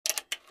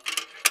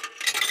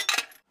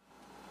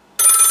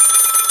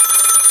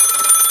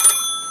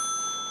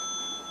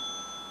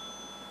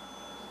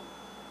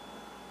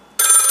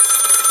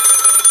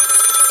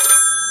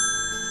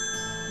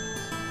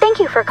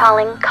for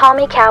calling Call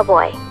Me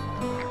Cowboy.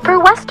 For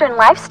Western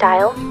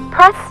lifestyle,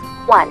 press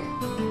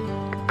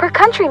 1. For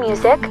country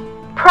music,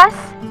 press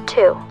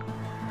 2.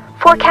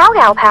 For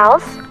Cowgirl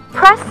Pals,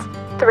 press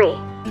 3.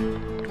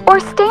 Or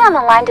stay on the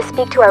line to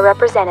speak to our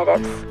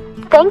representatives.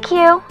 Thank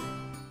you.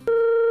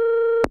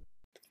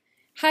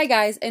 Hi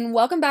guys, and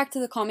welcome back to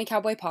the Call Me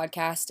Cowboy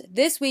podcast.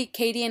 This week,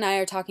 Katie and I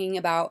are talking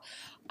about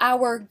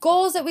our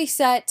goals that we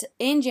set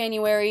in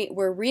January.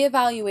 We're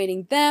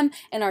reevaluating them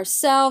and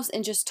ourselves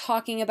and just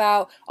talking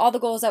about all the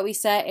goals that we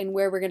set and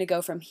where we're going to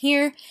go from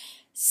here.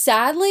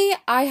 Sadly,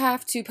 I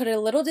have to put a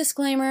little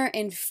disclaimer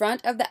in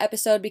front of the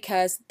episode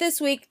because this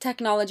week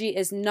technology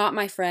is not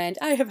my friend.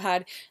 I have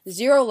had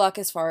zero luck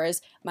as far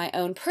as my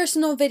own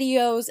personal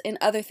videos and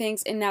other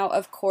things, and now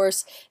of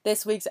course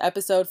this week's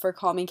episode for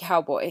Call Me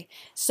Cowboy.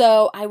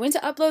 So I went to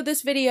upload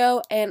this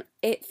video and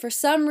it for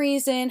some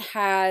reason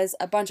has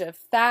a bunch of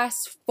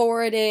fast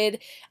forwarded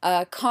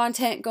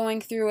content going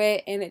through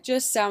it, and it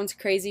just sounds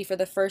crazy for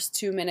the first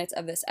 2 minutes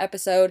of this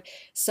episode.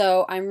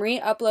 So I'm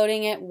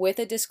re-uploading it with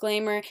a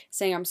disclaimer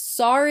saying I'm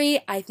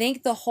sorry. I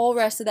think the whole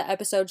rest of the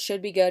episode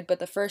should be good, but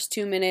the first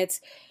 2 minutes,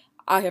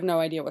 I have no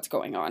idea what's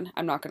going on.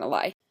 I'm not gonna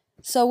lie.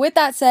 So with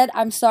that said,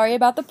 I'm sorry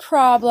about the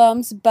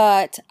problems,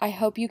 but I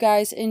hope you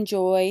guys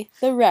enjoy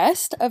the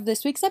rest of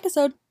this week's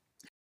episode.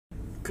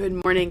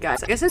 Good morning,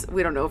 guys. I guess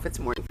we don't know if it's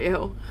morning for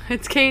you.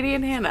 It's Katie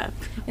and Hannah.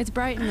 It's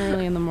bright and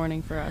early in the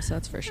morning for us,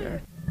 that's for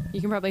sure.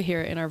 You can probably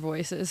hear it in our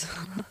voices.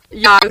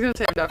 Yeah, I was gonna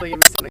say I'm definitely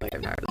gonna be sounding like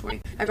I'm tired this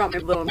morning. I got my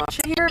little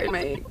matcha here in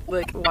my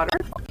water.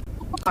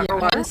 Yeah,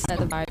 I just set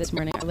the vibe this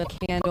morning. I lit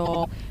a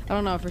candle. I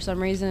don't know, for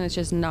some reason it's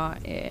just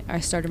not it. I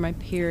started my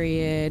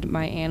period.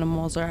 My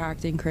animals are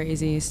acting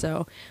crazy,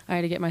 so I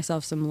had to get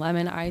myself some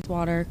lemon ice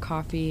water,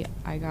 coffee.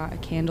 I got a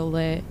candle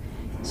lit.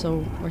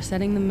 So we're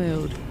setting the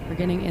mood. We're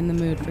getting in the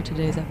mood for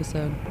today's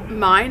episode.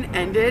 Mine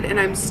ended and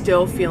I'm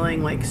still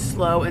feeling like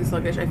slow and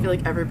sluggish. I feel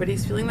like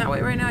everybody's feeling that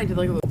way right now. I did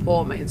like a little poll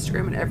on my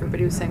Instagram and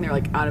everybody was saying they're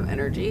like out of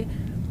energy.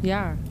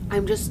 Yeah.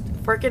 I'm just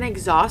freaking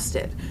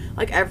exhausted.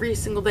 Like every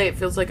single day it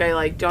feels like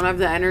I don't have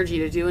the energy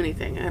to do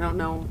anything. I don't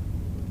know.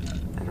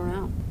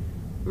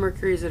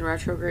 Mercury's in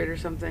retrograde or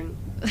something.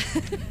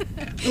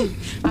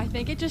 I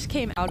think it just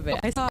came out of it.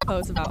 I saw a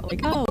post about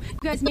oh, you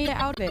guys made it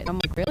out of it. I'm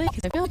like, really?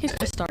 Because I feel like it's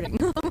just starting.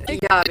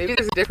 Yeah, maybe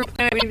there's a different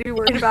planet we need to be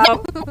worried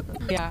about.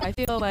 Yeah, I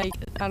feel like,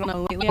 I don't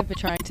know, lately I've been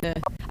trying to,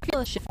 I feel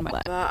a shift in my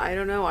life. I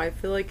don't know. I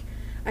feel like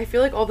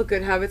all the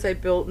good habits I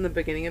built in the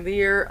beginning of the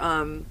year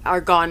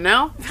are gone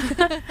now.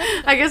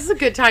 I guess it's a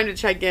good time to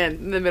check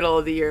in the middle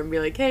of the year and be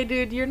like, hey,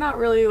 dude, you're not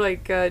really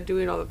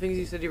doing all the things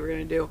you said you were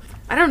going to do.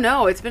 I don't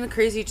know. It's been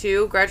crazy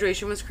too.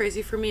 Graduation was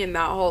crazy for me in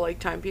that whole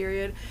time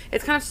period.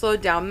 It's kind of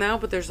slowed down now,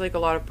 but there's a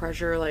lot of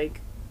pressure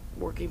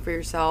working for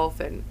yourself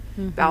and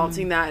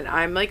balancing that. And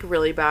I'm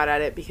really bad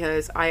at it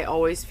because I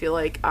always feel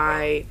like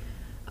I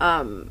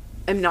am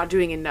not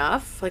doing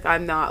enough.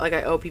 I'm not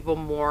I owe people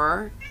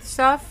more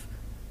stuff.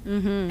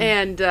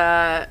 And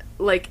I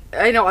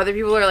know other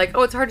people are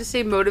oh, it's hard to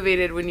stay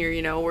motivated when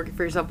you're working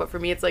for yourself, but for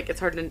me it's it's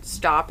hard to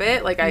stop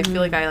it. I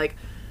feel like I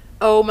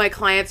owe my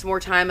clients more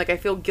time. I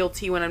feel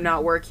guilty when I'm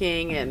not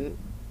working, and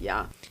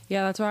yeah,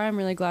 that's why I'm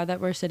really glad that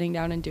we're sitting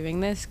down and doing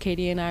this.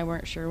 Katie and I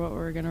weren't sure what we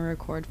were gonna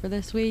record for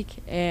this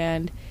week,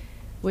 and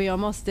we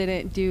almost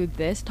didn't do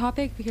this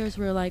topic because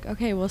we were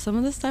okay, well, some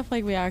of the stuff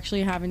we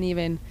actually haven't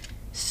even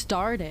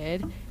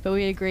started, but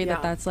we agree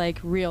that that's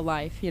real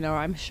life.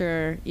 I'm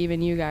sure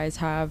even you guys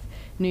have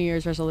New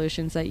Year's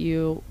resolutions that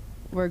you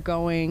were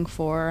going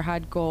for,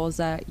 had goals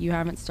that you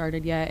haven't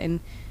started yet, and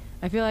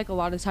I feel a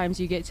lot of times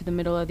you get to the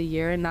middle of the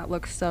year and that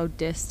looks so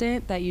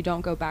distant that you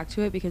don't go back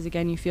to it because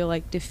again you feel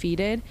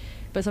defeated.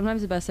 But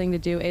sometimes the best thing to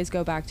do is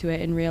go back to it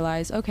and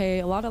realize, okay,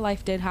 a lot of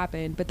life did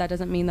happen, but that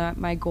doesn't mean that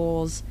my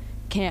goals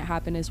can't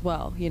happen as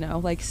well.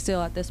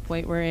 Still at this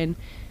point we're in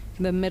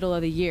the middle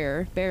of the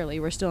year, barely.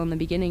 We're still in the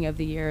beginning of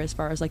the year as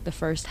far as the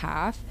first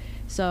half,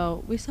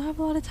 so we still have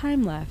a lot of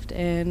time left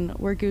and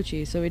we're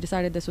Gucci. So we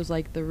decided this was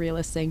the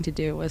realest thing to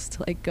do was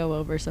to go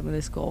over some of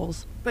these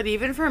goals. But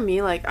even for me,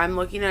 I'm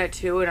looking at it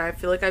too, and I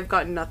feel I've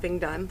gotten nothing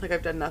done.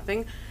 I've done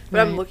nothing, but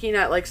right. I'm looking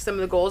at some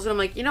of the goals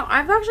and I'm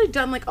I've actually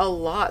done a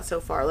lot so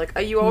far.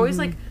 You always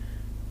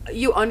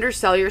you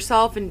undersell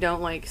yourself and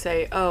don't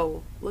say,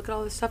 oh, look at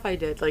all this stuff I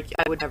did. I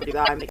would never do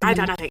that. I'm I've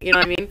done nothing. You know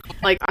what I mean?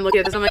 I'm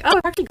looking at this, I'm oh,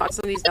 I've actually got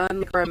some of these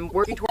done, or I'm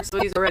working towards some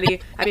of these already.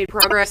 I made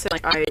progress,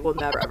 and I will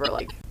never ever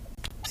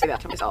say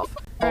that to myself.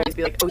 I'll always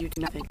be oh, you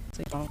do nothing.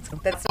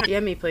 That's not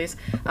DM me, please.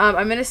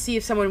 I'm gonna see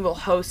if someone will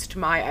host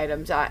my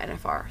items at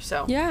NFR.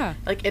 So yeah,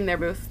 in their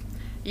booth.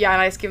 Yeah,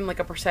 and I just give them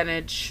a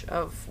percentage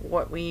of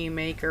what we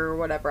make or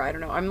whatever. I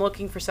don't know. I'm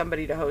looking for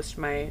somebody to host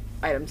my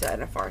items at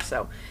NFR.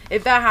 So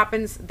if that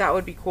happens, that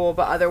would be cool.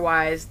 But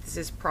otherwise, this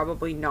is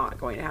probably not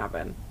going to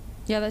happen.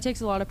 Yeah, that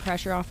takes a lot of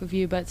pressure off of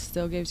you, but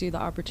still gives you the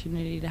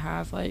opportunity to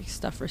have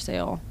stuff for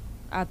sale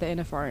at the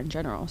NFR in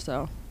general.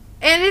 So.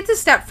 And it's a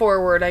step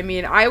forward. I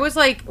mean, I was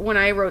when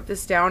I wrote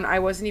this down, I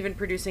wasn't even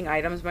producing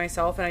items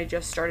myself, and I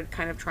just started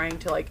kind of trying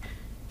to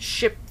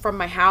ship from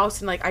my house,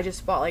 and I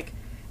just bought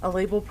a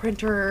label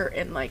printer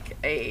and like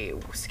a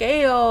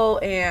scale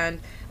and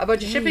a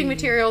bunch of shipping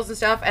materials and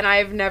stuff, and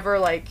I've never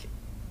like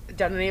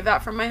done any of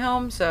that from my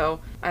home,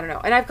 so I don't know.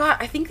 And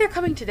I think they're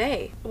coming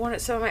today.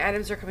 Some of my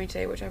items are coming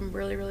today, which I'm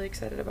really, really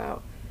excited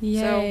about.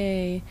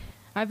 Yay.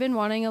 I've been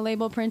wanting a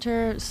label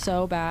printer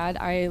so bad.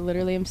 I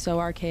literally am so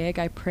archaic.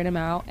 I print them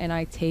out and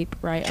I tape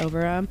right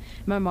over them.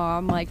 My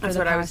mom, like, for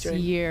the past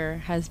year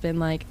has been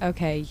like,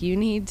 okay, you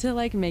need to,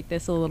 like, make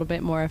this a little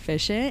bit more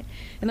efficient.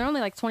 And they're only,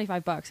 like,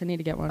 $25. I need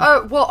to get one.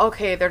 Oh, well,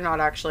 okay, they're not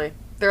actually.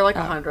 They're like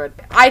 $100.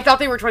 I thought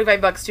they were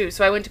 $25 too,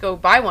 so I went to go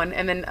buy one,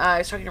 and then I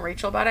was talking to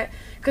Rachel about it,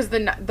 because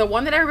the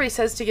one that everybody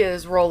says to get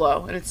is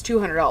Rollo, and it's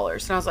 $200.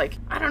 And I was like,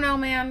 I don't know,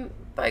 man.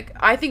 Like,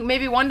 I think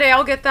maybe one day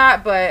I'll get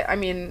that, but, I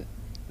mean,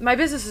 my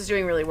business is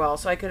doing really well,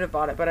 so I could have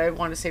bought it, but I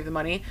wanted to save the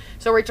money.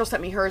 So Rachel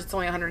sent me hers. It's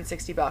only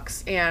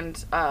 $160,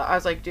 and I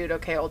was like, dude,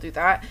 okay, I'll do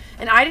that.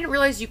 And I didn't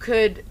realize you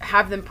could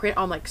have them print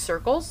on like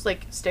circles,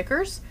 like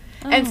stickers.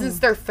 And since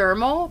they're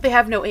thermal, they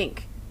have no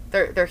ink.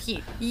 They're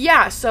heat.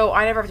 Yeah, so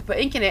I never have to put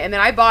ink in it. And then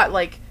I bought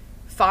like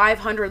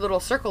 500 little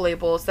circle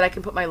labels that I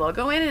can put my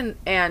logo in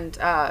and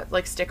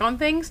like stick on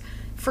things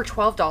for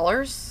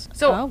 $12.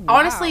 So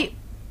honestly,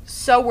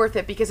 so worth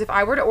it, because if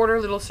I were to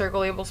order little circle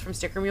labels from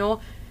Sticker Mule,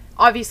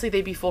 obviously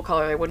they'd be full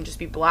color. They wouldn't just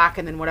be black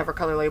and then whatever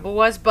color label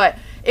was, but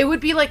it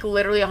would be like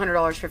literally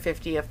 $100 for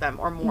 50 of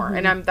them or more.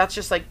 And that's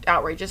just like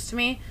outrageous to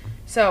me.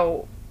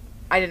 So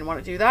I didn't want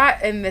to do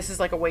that, and this is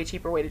like a way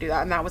cheaper way to do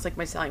that, and that was like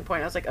my selling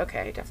point. I was like,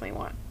 okay, I definitely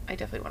want to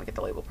get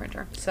the label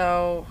printer.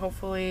 So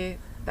hopefully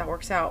that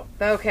works out.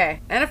 But okay,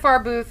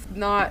 NFR booth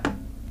not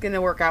gonna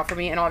work out for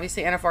me, and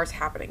obviously NFR is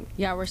happening.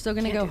 Yeah, we're still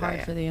gonna go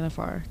hard for the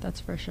NFR, that's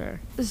for sure.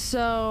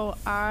 So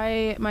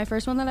my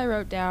first one that I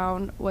wrote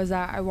down was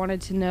that I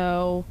wanted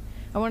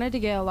to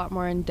get a lot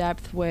more in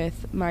depth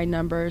with my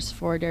numbers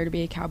for Dare to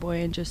Be a Cowboy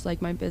and just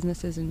like my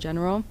businesses in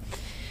general.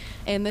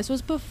 And this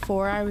was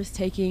before I was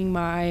taking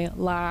my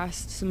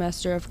last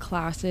semester of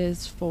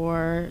classes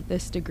for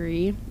this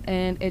degree.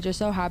 And it just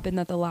so happened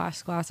that the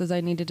last classes I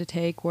needed to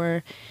take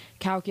were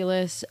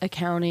calculus,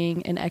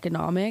 accounting, and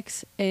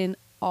economics. And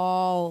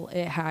all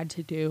it had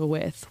to do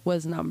with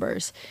was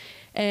numbers.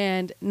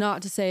 And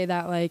not to say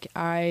that like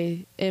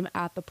I am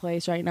at the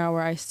place right now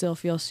where I still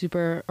feel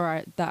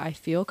that I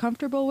feel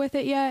comfortable with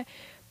it yet.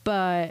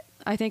 But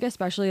I think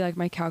especially like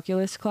my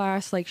calculus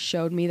class like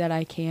showed me that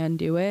I can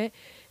do it.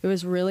 It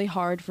was really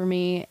hard for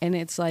me, and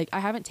it's like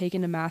I haven't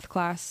taken a math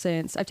class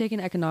since I've taken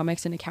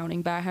economics and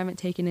accounting, but I haven't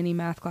taken any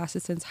math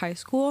classes since high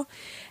school.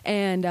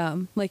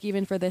 And like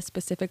even for this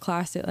specific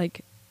class, it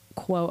like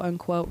quote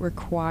unquote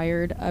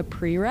required a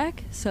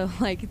prereq. So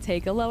like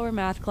take a lower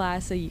math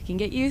class so you can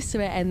get used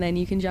to it, and then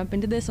you can jump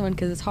into this one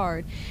because it's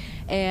hard.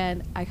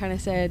 And I kind of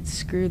said,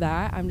 screw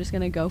that. I'm just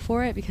going to go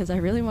for it because I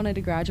really wanted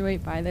to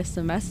graduate by this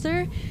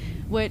semester,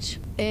 which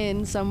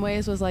in some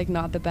ways was like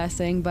not the best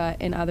thing,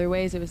 but in other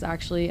ways it was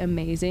actually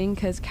amazing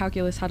because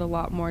calculus had a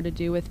lot more to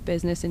do with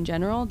business in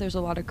general. There's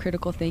a lot of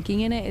critical thinking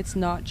in it. It's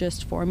not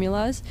just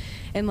formulas.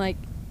 And like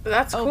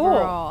that's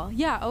overall, cool.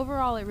 Yeah,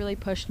 overall it really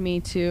pushed me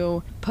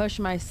to push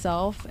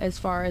myself as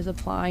far as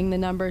applying the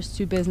numbers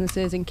to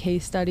businesses and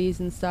case studies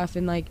and stuff.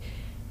 And like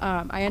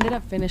I ended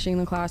up finishing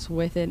the class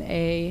with an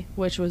A,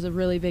 which was a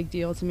really big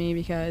deal to me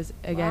because,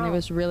 again, It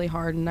was really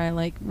hard and I,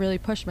 like, really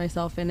pushed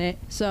myself in it.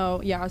 So,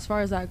 yeah, as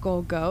far as that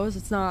goal goes,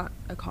 it's not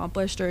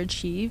accomplished or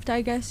achieved,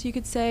 I guess you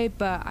could say,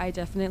 but I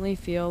definitely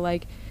feel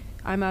like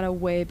I'm at a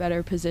way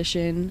better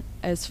position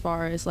as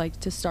far as, like,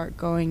 to start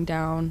going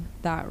down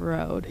that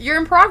road. You're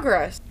in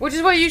progress, which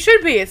is what you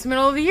should be. It's the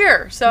middle of the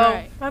year,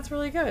 so That's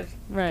really good.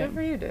 Right. Good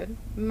for you, dude.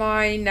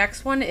 My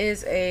next one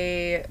is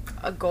a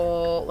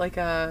goal, like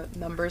a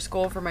numbers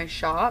goal for my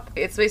shop.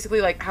 It's basically,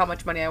 like, how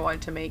much money I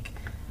want to make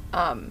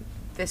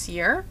this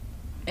year,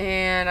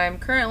 and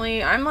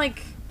I'm,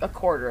 like, a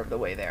quarter of the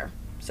way there,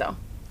 so.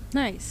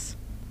 Nice.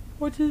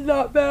 Which is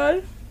not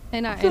bad.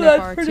 And at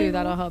NFR too,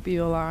 that'll help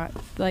you a lot.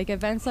 Like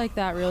events like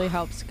that really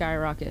help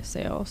skyrocket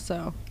sales.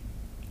 So.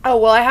 Oh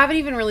well, I haven't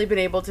even really been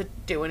able to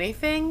do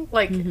anything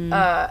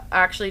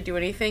actually do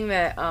anything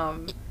that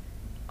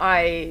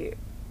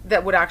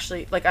that would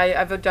actually like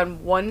I've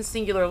done one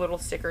singular little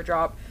sticker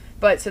drop,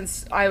 but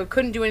since I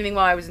couldn't do anything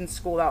while I was in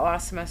school that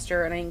last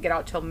semester and I didn't get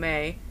out till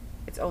May,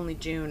 it's only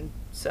June.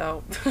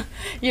 So,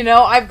 you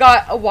know, I've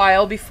got a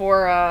while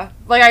before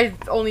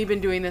I've only been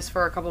doing this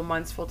for a couple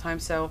months full time,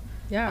 so.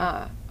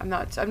 Yeah. I'm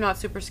not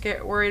super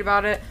worried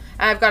about it.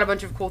 And I've got a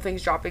bunch of cool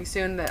things dropping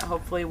soon that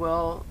hopefully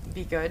will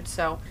be good.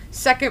 So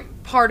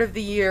second part of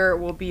the year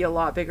will be a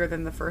lot bigger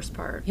than the first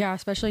part. Yeah,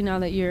 especially now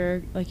that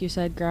you're, like you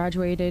said,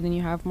 graduated and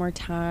you have more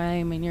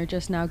time and you're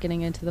just now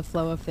getting into the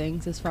flow of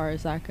things as far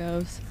as that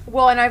goes.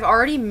 Well, and I've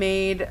already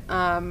made,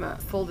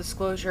 full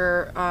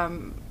disclosure,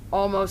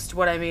 almost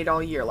what I made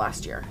all year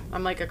last year.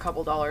 I'm like a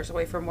couple dollars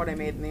away from what I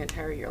made in the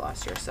entire year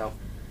last year. So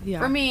yeah,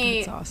 for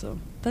me, that's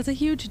awesome. That's a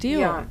huge deal.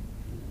 Yeah.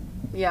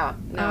 Yeah.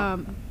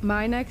 No.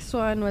 My next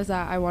one was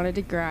that I wanted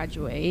to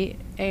graduate,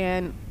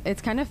 and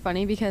it's kind of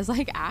funny because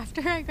like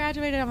after I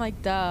graduated, I'm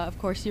like, duh, of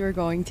course you were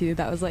going to.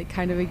 That was like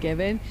kind of a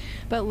given.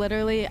 But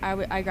literally,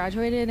 I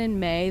graduated in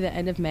May, the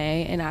end of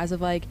May, and as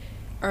of like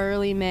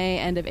early May,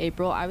 end of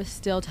April, I was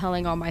still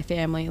telling all my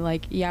family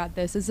like, yeah,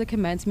 this is a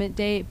commencement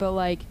date, but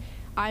like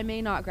I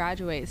may not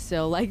graduate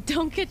still, like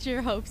don't get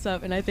your hopes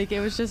up. And I think it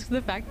was just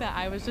the fact that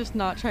I was just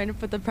not trying to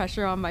put the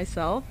pressure on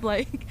myself,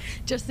 like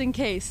just in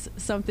case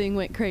something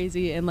went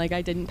crazy and like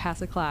I didn't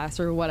pass a class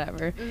or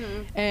whatever.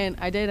 And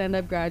I did end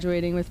up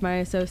graduating with my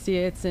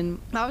associates, and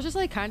that was just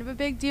like kind of a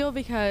big deal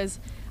because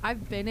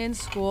I've been in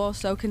school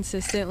so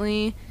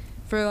consistently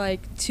for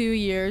like 2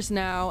 years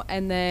now,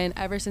 and then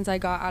ever since I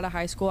got out of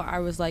high school, I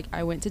was like,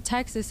 I went to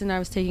Texas and I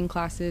was taking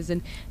classes,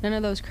 and none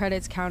of those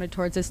credits counted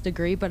towards this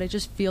degree, but it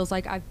just feels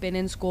like I've been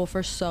in school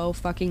for so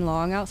fucking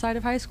long outside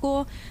of high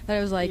school that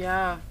it was like,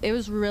 it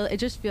was really, it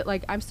just feel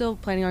like I'm still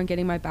planning on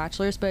getting my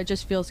bachelor's, but it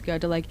just feels good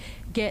to like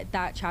get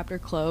that chapter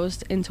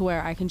closed into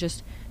where I can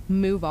just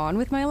move on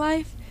with my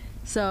life.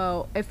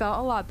 So it felt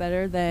a lot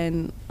better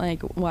than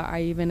like what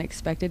I even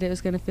expected it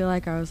was going to feel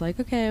like. I was like,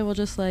 okay, we'll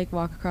just like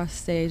walk across the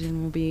stage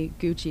and we'll be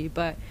Gucci.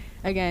 But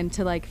again,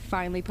 to like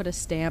finally put a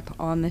stamp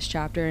on this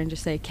chapter and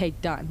just say, okay,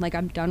 done. Like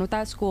I'm done with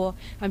that school.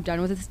 I'm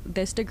done with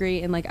this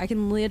degree, and like I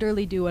can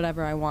literally do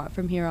whatever I want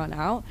from here on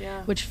out,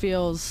 which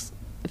feels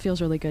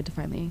really good to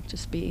finally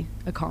just be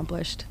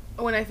accomplished.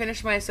 When I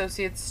finished my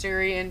associate's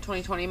degree in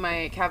 2020,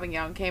 my cap and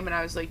gown came, and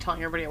I was like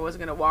telling everybody I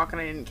wasn't going to walk, and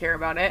I didn't care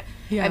about it.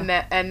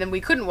 And then we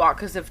couldn't walk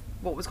because of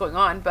what was going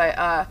on. But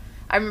I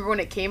remember when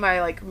it came, I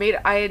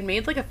had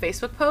made like a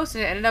Facebook post,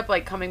 and it ended up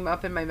like coming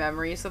up in my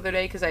memories the other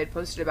day because I had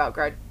posted about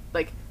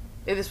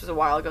this was a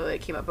while ago that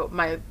it came up, but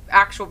my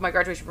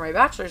graduation for my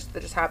bachelor's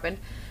that just happened.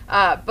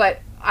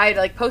 But I had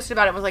like posted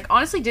about it and was like,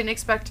 honestly didn't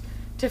expect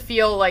to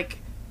feel like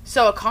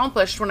so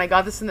accomplished when I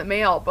got this in the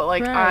mail, but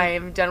like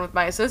I'm done with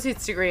my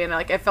associate's degree, and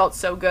like I felt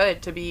so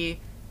good to be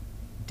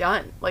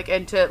done, like,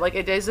 and to like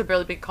it is a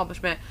really big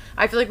accomplishment.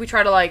 I feel like we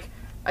try to like,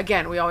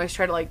 again, we always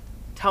try to like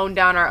tone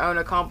down our own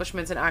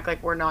accomplishments and act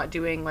like we're not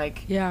doing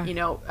like you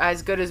know,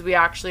 as good as we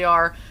actually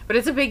are, but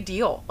it's a big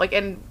deal. Like,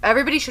 and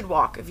everybody should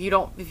walk. If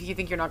you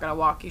think you're not gonna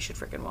walk, you should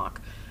freaking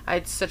walk.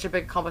 It's such a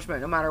big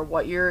accomplishment no matter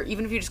what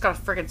even if you just got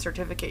a freaking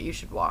certificate, you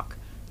should walk.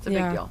 It's a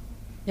big deal.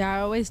 Yeah,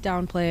 I always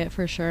downplay it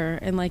for sure.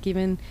 And like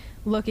even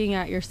looking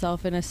at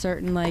yourself in a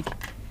certain like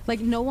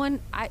no one,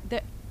 I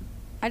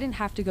didn't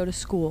have to go to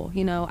school,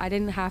 you know, I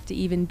didn't have to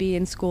even be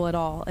in school at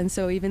all. And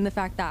so even the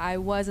fact that I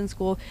was in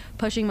school,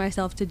 pushing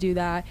myself to do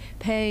that,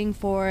 paying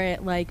for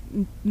it, like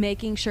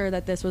making sure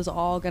that this was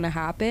all going to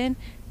happen,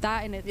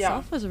 that in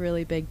itself was a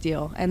really big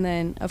deal. And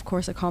then of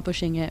course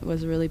accomplishing it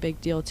was a really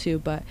big deal too.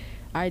 But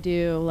I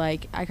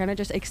kind of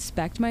just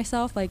expect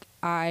myself, like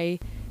I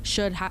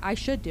should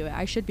do it.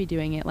 I should be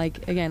doing it.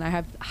 Like, again, I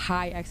have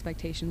high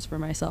expectations for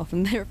myself,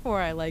 and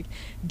therefore I like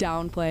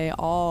downplay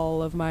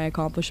all of my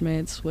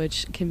accomplishments,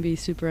 which can be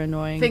super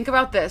annoying. Think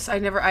about this.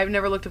 I've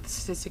never looked at the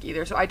statistic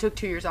either. So I took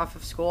 2 years off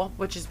of school,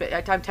 which is,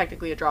 I'm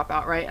technically a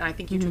dropout, right? And I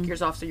think you took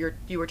years off, so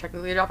you were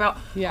technically a dropout.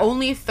 Yeah.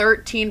 Only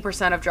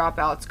 13% of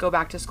dropouts go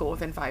back to school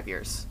within 5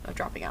 years of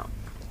dropping out.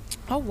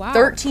 Oh, wow.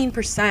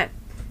 13%.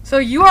 So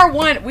we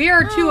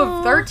are two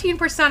of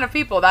 13% of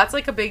people. That's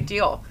like a big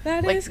deal.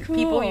 That like, is cool.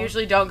 People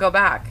usually don't go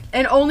back.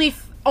 And only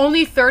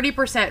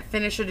 30%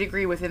 finish a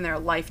degree within their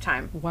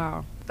lifetime.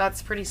 Wow.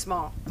 That's pretty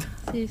small.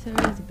 See, so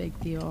it is a big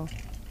deal.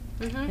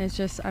 It's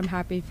just, I'm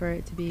happy for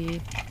it to be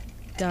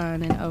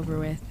done and over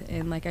with.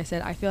 And like I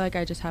said, I feel like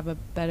I just have a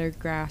better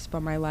grasp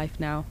on my life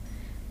now.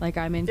 Like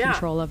I'm in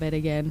control of it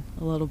again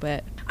a little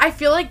bit. I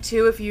feel like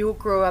too, if you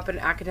grow up an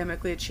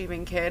academically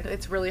achieving kid,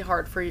 it's really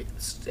hard for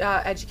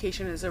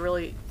education is a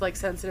really like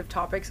sensitive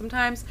topic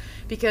sometimes,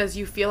 because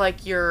you feel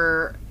like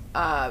your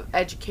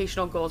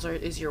educational goals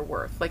is your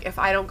worth. Like if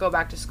I don't go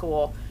back to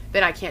school,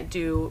 then I can't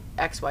do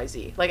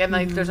XYZ. Like, and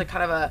like there's like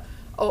kind of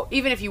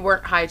even if you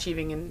weren't high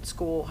achieving in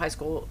school, high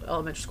school,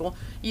 elementary school,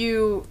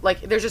 you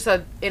like there's just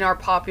in our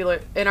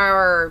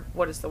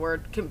what is the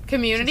word,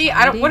 community?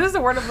 Society? What is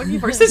the word I'm looking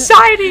for?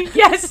 Society.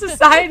 Yes,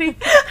 society.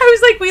 I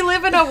was like, we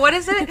live in a, what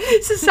is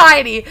it?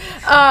 Society.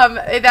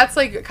 That's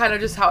like kind of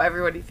just how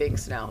everybody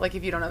thinks now. Like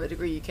if you don't have a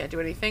degree, you can't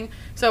do anything.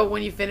 So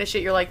when you finish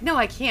it, you're like, no,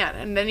 I can't.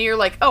 And then you're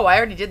like, oh, I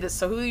already did this,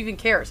 so who even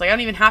cares? Like I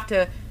don't even have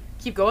to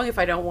keep going if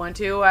I don't want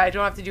to. I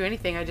don't have to do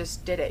anything. I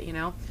just did it, you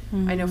know?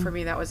 I know for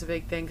me that was a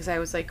big thing, because I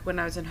was like, when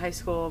I was in high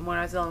school and when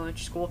I was in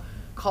elementary school,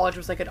 college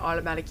was like an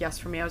automatic yes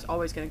for me. I was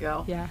always going to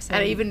go. Yeah, same.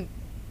 And even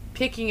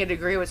picking a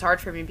degree was hard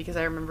for me, because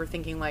I remember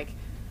thinking like,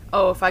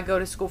 oh, if I go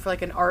to school for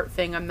like an art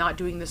thing, I'm not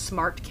doing the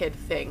smart kid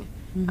thing.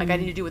 Like I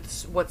need to do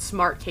what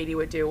smart Katie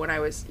would do when I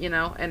was, you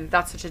know, and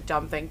that's such a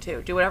dumb thing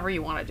too. Do whatever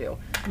you want to do.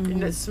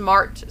 And it's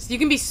smart. You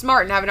can be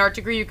smart and have an art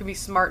degree. You can be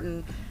smart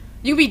and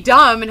you can be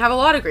dumb and have a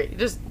law degree.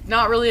 Just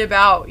not really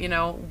about, you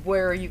know,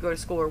 where you go to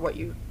school or what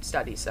you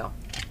study. So,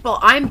 well,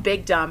 I'm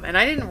big dumb, and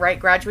I didn't write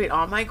graduate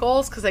on my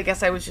goals because I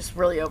guess I was just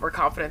really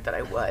overconfident that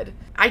I would.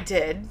 I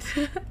did.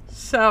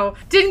 So,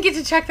 didn't get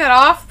to check that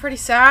off. Pretty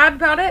sad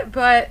about it,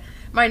 but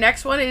My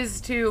next one is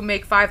to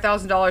make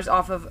 $5,000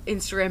 off of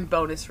Instagram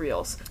bonus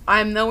reels.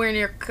 I'm nowhere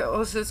near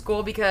close to this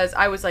goal because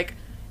I was like,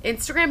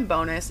 Instagram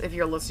bonus, if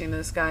you're listening to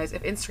this, guys,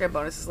 if Instagram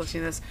bonus is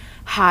listening to this,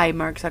 hi,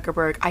 Mark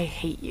Zuckerberg, I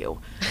hate you.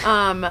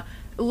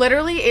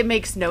 Literally, it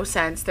makes no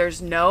sense.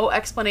 There's no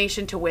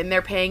explanation to when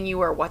they're paying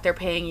you or what they're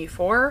paying you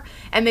for.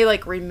 And they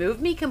like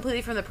removed me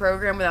completely from the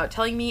program without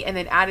telling me and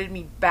then added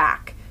me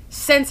back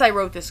since I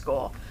wrote this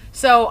goal.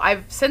 So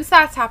since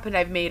that's happened,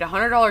 I've made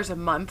 $100 a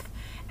month.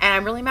 And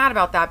I'm really mad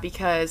about that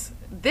because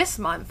this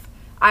month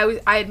I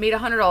had made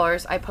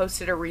 $100. I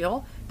posted a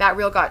reel. That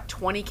reel got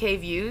 20K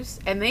views,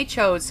 and they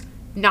chose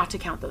not to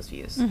count those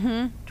views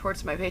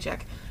towards my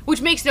paycheck,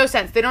 which makes no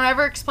sense. They don't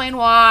ever explain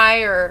why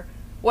or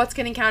what's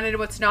getting counted and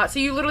what's not. So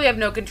you literally have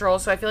no control.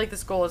 So I feel like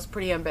this goal is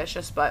pretty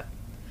ambitious. But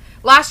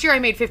last year I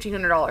made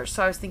 $1,500.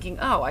 So I was thinking,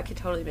 oh, I could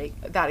totally make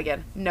that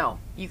again. No,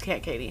 you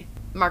can't, Katie.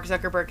 Mark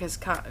Zuckerberg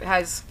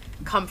has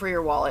come for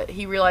your wallet.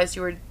 He realized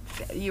you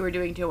were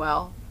doing too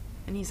well.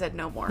 And he said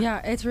no more. Yeah,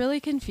 it's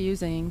really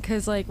confusing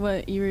because, like,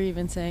 what you were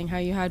even saying, how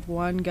you had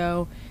one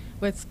go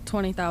with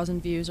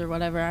 20,000 views or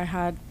whatever. I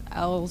had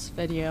Elle's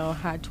video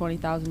had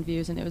 20,000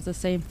 views, and it was the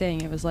same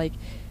thing. It was like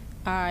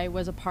I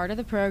was a part of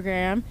the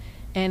program,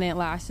 and it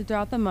lasted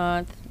throughout the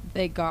month.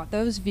 They got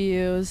those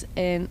views,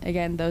 and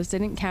again, those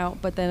didn't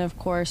count. But then, of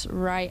course,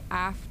 right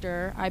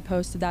after I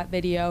posted that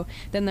video,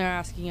 then they're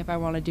asking if I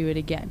want to do it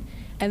again.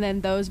 And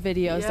then those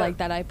videos like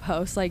that I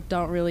post like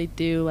don't really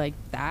do like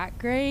that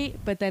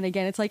great. But then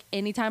again, it's like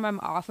anytime I'm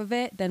off of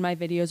it, then my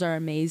videos are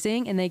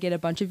amazing and they get a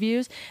bunch of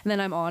views. And then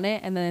I'm on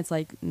it and then it's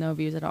like no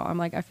views at all. I'm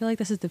like, I feel like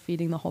this is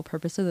defeating the whole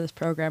purpose of this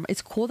program.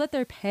 It's cool that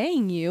they're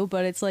paying you,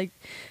 but it's like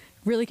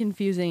really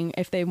confusing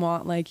if they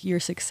want like your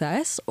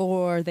success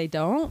or they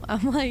don't.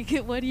 I'm like,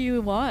 what do you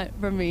want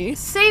from me?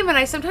 Same, and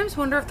I sometimes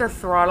wonder if they're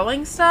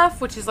throttling stuff,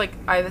 which is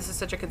like, this is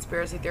such a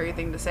conspiracy theory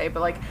thing to say,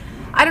 but like,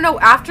 I don't know,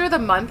 after the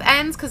month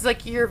ends, because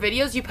like your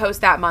videos you post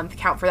that month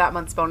count for that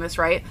month's bonus,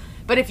 right?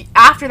 But if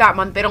after that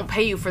month, they don't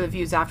pay you for the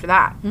views after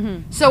that.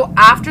 So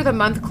after the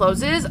month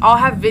closes, I'll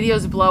have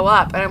videos blow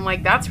up, and I'm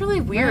like, that's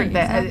really weird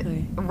that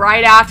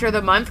right after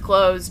the month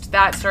closed,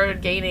 that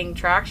started gaining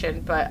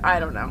traction, but I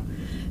don't know.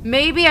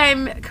 Maybe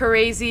I'm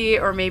crazy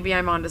or maybe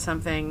I'm onto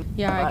something.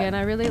 Yeah, again,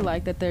 I really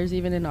like that there's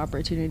even an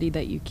opportunity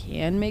that you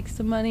can make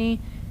some money.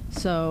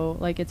 So,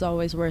 like, it's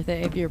always worth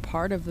it. If you're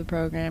part of the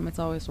program, it's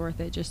always worth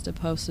it just to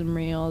post some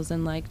reels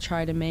and, like,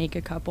 try to make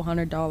a couple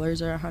 $100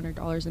 or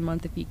 $100 a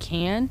month if you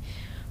can.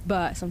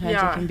 But sometimes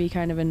it can be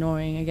kind of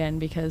annoying, again,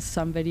 because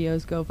some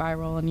videos go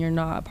viral and you're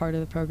not a part of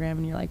the program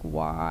and you're like,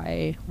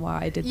 why?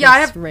 Why did this I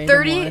have random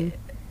one?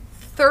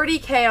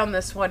 30K on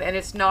this one, and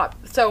it's not.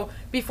 So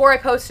before I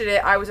posted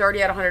it, I was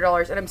already at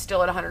 $100 and I'm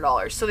still at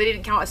 $100. So they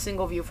didn't count a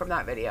single view from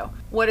that video.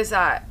 What is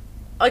that?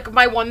 Like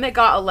my one that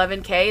got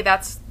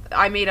 11K,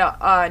 I made a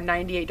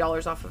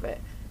 $98 off of it.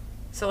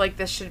 So like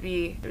this should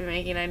be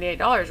making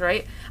 $98,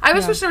 right? I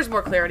just wish there was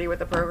more clarity with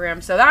the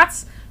program. So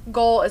that's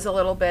goal is a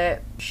little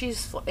bit,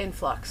 she's in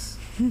flux.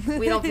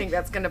 We don't think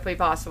that's going to be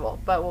possible,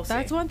 but we'll see.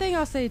 That's one thing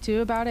I'll say too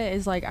about it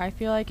is like I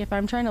feel like if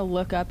I'm trying to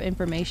look up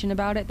information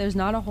about it, there's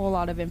not a whole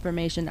lot of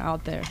information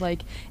out there.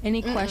 Like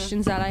any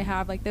questions that I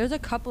have, like there's a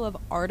couple of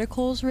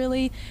articles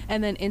really,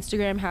 and then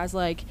Instagram has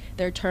like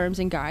their terms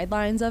and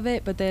guidelines of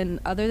it, but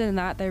then other than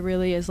that, there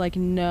really is like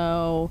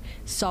no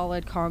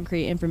solid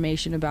concrete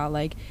information about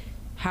like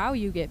how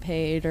you get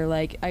paid, or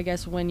like I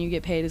guess when you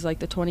get paid is like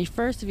the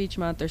 21st of each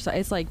month or so.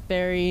 It's like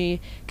very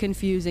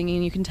confusing,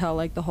 and you can tell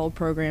like the whole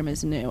program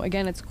is new.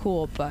 Again, it's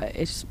cool, but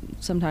it's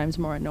sometimes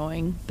more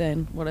annoying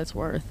than what it's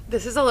worth.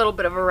 This is a little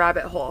bit of a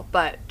rabbit hole,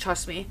 but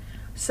trust me.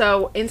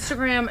 So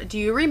Instagram, do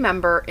you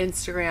remember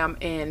Instagram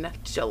in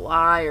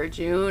July or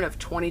June of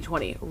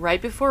 2020,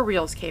 right before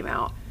Reels came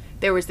out?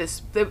 There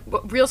was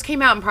Reels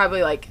came out in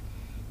probably like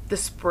the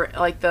spring,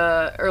 like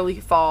the early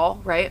fall,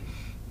 right?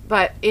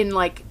 But in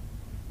like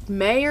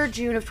May or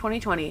June of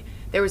 2020,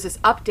 there was this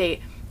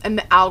update and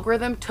the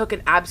algorithm took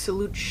an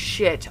absolute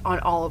shit on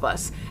all of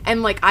us.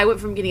 And like I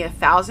went from getting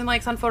 1,000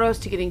 likes on photos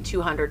to getting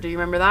 200. Do you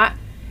remember that?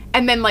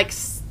 And then like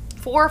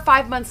 4 or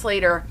 5 months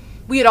later,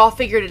 we had all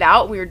figured it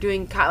out. We were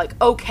doing kind of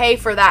like okay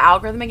for that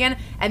algorithm again,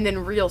 and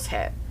then Reels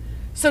hit.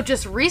 So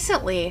just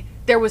recently,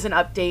 there was an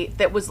update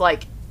that was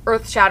like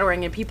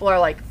earth-shattering, and people are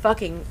like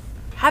fucking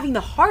having the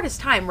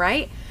hardest time,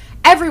 right?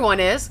 Everyone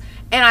is.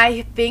 And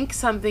I think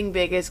something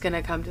big is going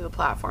to come to the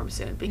platform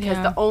soon, because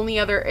the only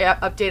other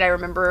update I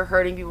remember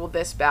hurting people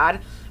this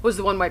bad was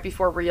the one right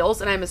before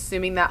Reels, and I'm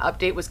assuming that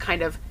update was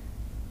kind of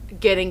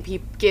getting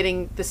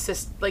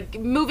the like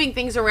moving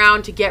things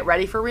around to get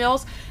ready for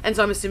Reels, and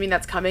so I'm assuming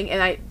that's coming.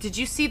 And did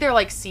you see their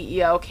like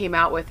CEO came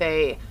out with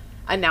a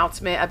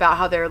announcement about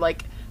how they're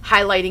like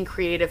highlighting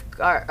creative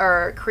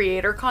or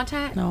creator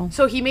content? No.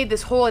 So he made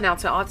this whole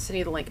announcement. I'll have to send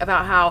you the link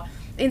about how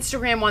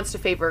Instagram wants to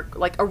favor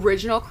like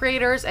original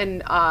creators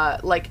and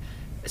like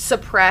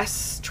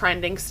suppress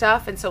trending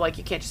stuff, and so like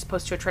you can't just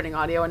post to a trending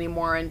audio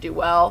anymore and do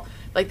well.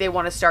 Like they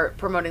want to start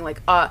promoting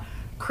like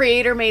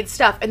creator made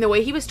stuff, and the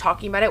way he was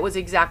talking about it was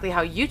exactly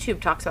how YouTube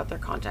talks about their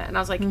content. And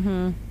I was like,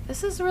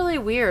 this is really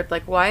weird.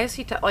 Like, why is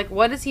he like,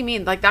 what does he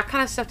mean? Like, that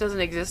kind of stuff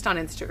doesn't exist on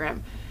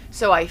Instagram.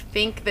 So I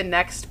think the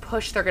next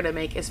push they're gonna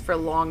make is for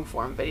long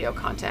form video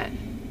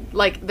content.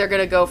 Like, they're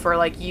gonna go for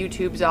like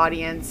YouTube's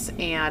audience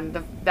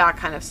and that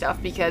kind of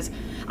stuff, because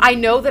I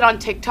know that on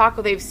TikTok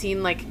they've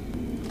seen like,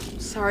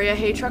 sorry, a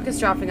hay truck is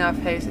dropping off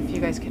hay, if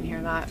you guys can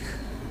hear that.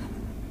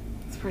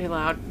 It's pretty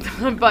loud.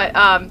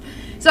 But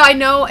so I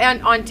know,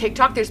 and on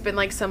TikTok there's been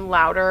like some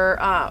louder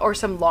or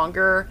some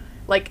longer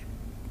like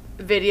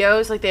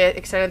videos, like they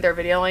extended their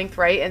video length,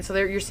 right? And so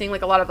you're seeing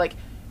like a lot of like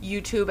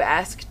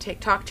YouTube-esque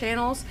TikTok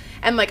channels,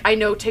 and like I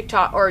know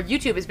TikTok or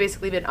YouTube has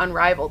basically been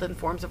unrivaled in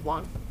forms of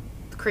long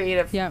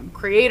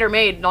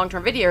creator-made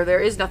long-term video. There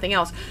is nothing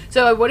else.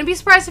 So I wouldn't be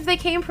surprised if they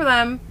came for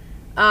them,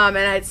 and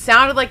it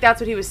sounded like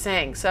that's what he was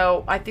saying.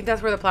 So I think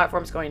that's where the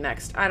platform's going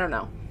next. I don't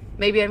know.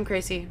 Maybe I'm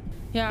crazy.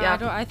 Yeah.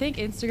 I think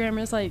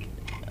Instagram is like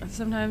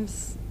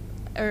sometimes,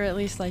 or at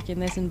least like in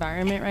this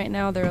environment right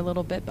now, they're a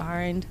little bit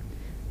behind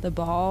the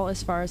ball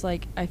as far as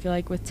like, I feel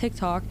like with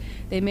TikTok,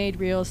 they made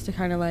Reels to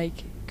kind of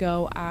like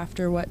go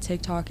after what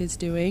TikTok is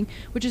doing,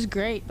 which is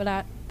great, but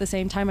at the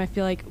same time I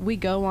feel like we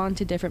go on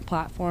to different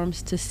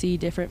platforms to see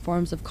different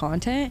forms of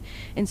content.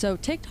 And so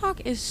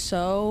TikTok is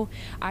so,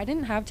 I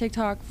didn't have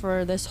TikTok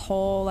for this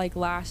whole like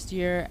last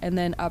year and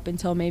then up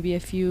until maybe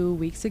a few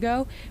weeks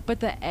ago, but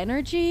the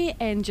energy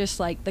and just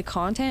like the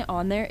content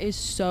on there is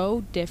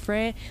so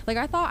different. Like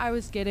I thought I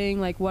was getting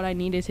like what I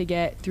needed to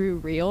get through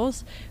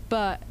Reels,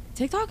 but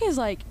TikTok is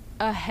like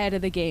ahead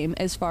of the game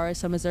as far as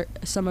some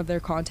of their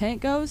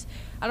content goes.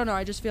 I don't know,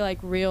 I just feel like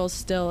Reels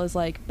still is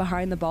like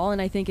behind the ball,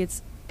 and I think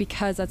it's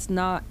because that's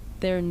not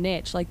their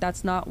niche. Like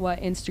that's not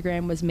what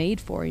Instagram was made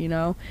for, you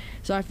know?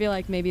 So I feel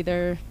like maybe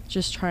they're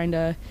just trying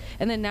to,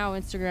 and then now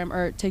Instagram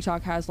or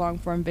TikTok has long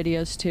form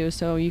videos too,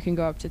 so you can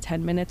go up to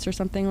 10 minutes or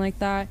something like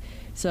that.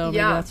 So maybe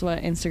that's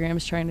what Instagram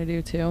is trying to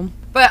do too.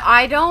 But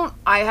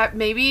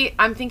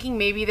I'm thinking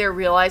maybe they're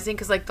realizing,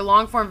 because like the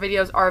long form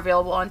videos are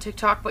available on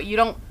TikTok, but you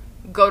don't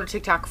go to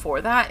TikTok for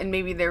that, and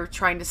maybe they're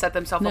trying to set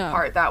themselves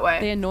apart that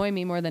way. They annoy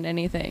me more than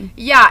anything.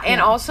 Yeah,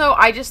 and also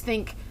I just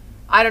think,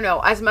 I don't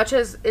know, as much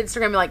as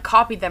Instagram like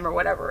copied them or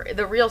whatever,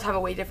 the Reels have a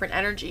way different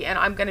energy, and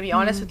I'm gonna be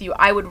honest with you,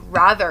 I would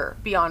rather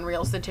be on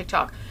Reels than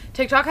TikTok.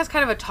 TikTok has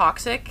kind of a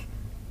toxic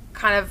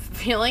kind of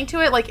feeling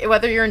to it, like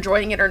whether you're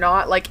enjoying it or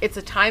not, like it's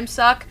a time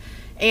suck,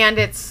 and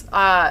it's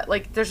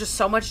like there's just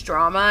so much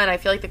drama, and I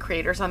feel like the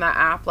creators on that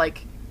app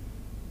like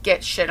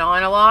get shit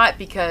on a lot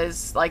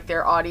because like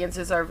their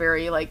audiences are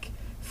very like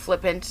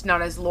flippant,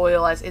 not as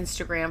loyal as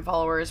Instagram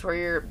followers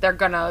where they're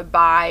gonna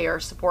buy or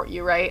support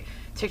you, right?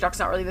 TikTok's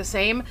not really the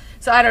same.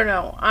 So I don't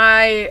know.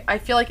 I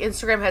feel like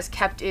Instagram has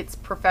kept its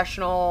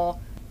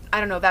professional, I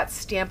don't know, that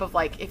stamp of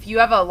like, if you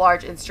have a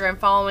large Instagram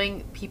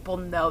following, people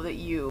know that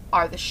you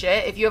are the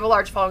shit. If you have a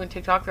large following on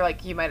TikTok, they're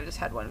like, you might have just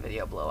had one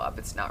video blow up.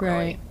 It's not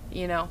really,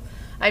 you know?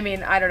 I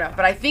mean, I don't know,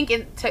 but I think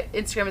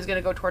Instagram is going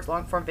to go towards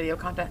long-form video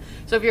content.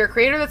 So if you're a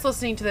creator that's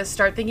listening to this,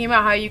 start thinking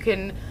about how you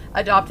can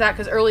adopt that,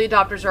 because early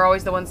adopters are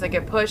always the ones that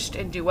get pushed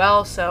and do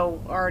well,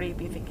 so already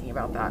be thinking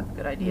about that.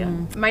 Good idea.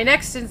 My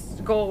next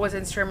goal was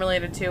Instagram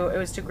related too. It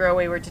was to grow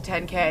Wayward to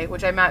 10K,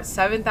 which I'm at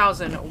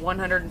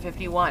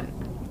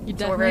 7,151. You're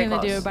definitely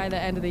going to do it by the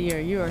end of the year.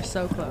 You are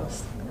so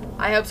close.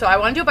 I hope so. I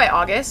want to do it by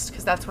August,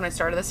 because that's when I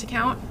started this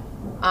account.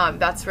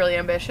 That's really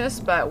ambitious,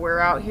 but we're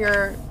out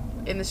here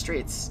in the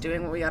streets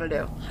doing what we gotta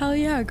do. Hell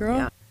yeah,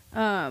 girl.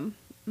 Yeah.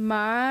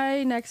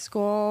 My next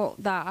goal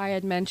that I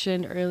had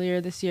mentioned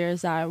earlier this year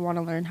is that I want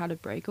to learn how to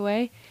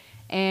breakaway,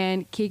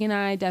 and Keegan and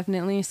I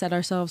definitely set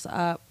ourselves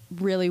up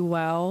really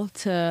well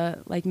to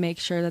like make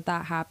sure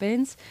that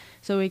happens.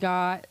 So we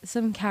got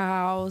some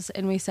cows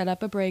and we set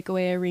up a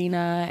breakaway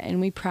arena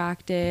and we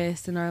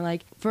practiced, and are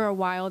like, for a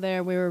while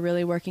there we were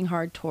really working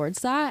hard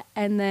towards that.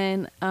 And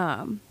then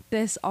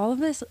all of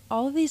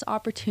these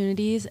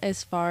opportunities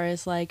as far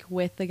as like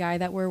with the guy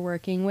that we're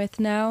working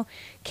with now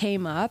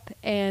came up,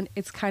 and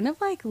it's kind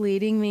of like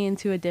leading me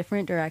into a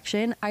different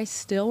direction. I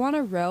still want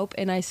to rope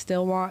and I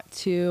still want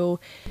to,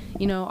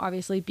 you know,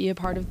 obviously be a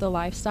part of the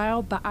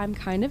lifestyle, but I'm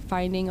kind of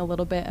finding a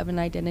little bit of an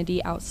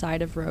identity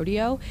outside of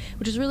rodeo,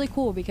 which is really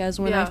cool, because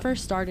when I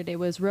first started it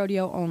was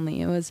rodeo only.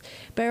 It was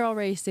barrel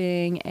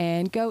racing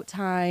and goat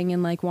tying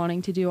and like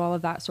wanting to do all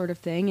of that sort of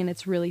thing, and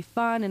it's really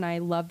fun and I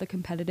love the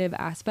competitive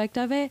aspect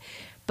of it.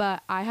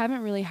 But I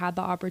haven't really had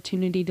the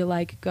opportunity to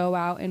like go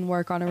out and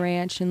work on a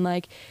ranch and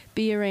like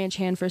be a ranch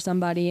hand for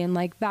somebody and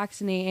like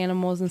vaccinate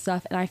animals and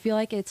stuff. And I feel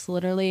like it's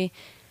literally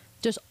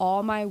just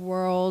all my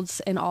worlds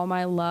and all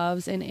my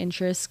loves and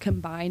interests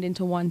combined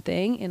into one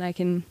thing. And I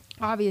can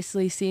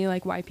obviously see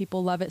like why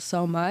people love it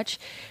so much.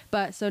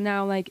 But so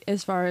now, like,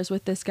 as far as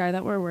with this guy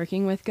that we're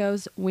working with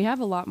goes, we have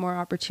a lot more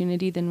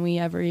opportunity than we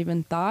ever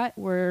even thought.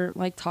 We're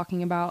like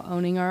talking about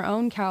owning our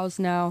own cows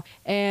now,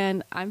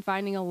 and I'm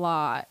finding a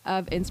lot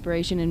of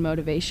inspiration and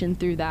motivation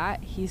through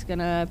that. He's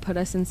gonna put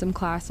us in some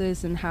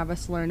classes and have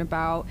us learn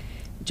about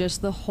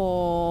just the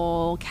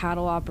whole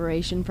cattle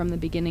operation from the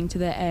beginning to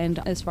the end,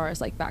 as far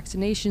as like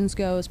vaccinations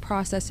goes,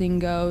 processing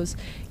goes,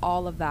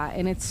 all of that.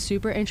 And it's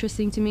super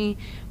interesting to me.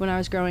 When I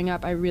was growing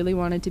up, I really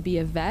wanted to be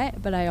a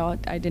vet, but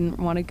I didn't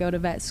want to go to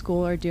vet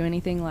school or do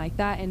anything like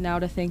that. And now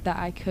to think that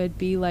I could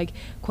be like,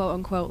 quote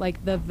unquote,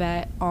 like the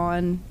vet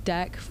on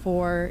deck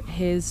for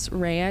his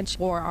ranch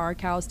or our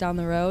cows down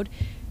the road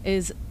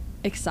is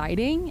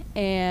exciting.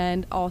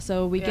 And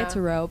also we get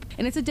to rope,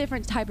 and it's a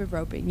different type of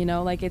roping, you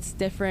know, like it's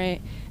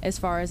different as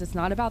far as it's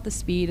not about the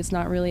speed, it's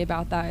not really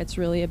about that, it's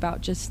really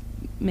about just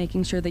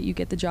making sure that you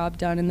get the job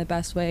done in the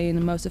best way, in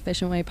the most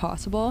efficient way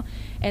possible.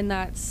 And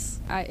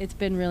it's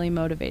been really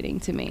motivating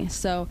to me.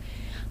 So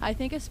I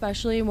think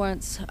especially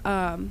once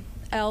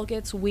Elle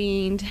gets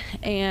weaned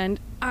and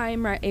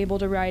I'm able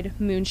to ride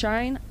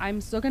Moonshine,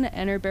 I'm still going to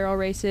enter barrel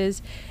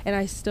races, and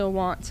I still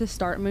want to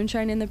start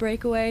Moonshine in the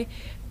breakaway.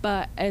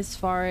 But as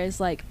far as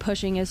like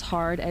pushing as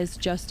hard as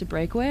just a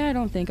breakaway, I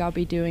don't think I'll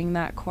be doing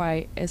that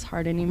quite as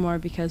hard anymore,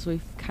 because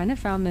we've kind of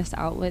found this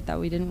outlet that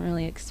we didn't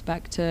really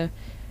expect to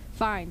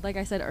find. Like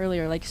I said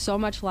earlier, like so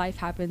much life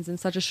happens in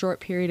such a short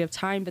period of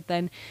time, but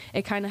then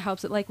it kind of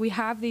helps it. Like we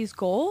have these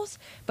goals,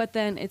 but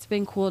then it's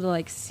been cool to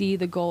like see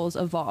the goals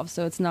evolve.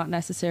 So it's not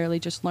necessarily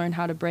just learn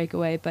how to break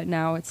away, but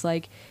now it's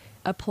like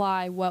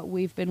apply what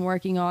we've been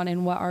working on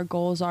and what our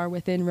goals are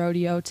within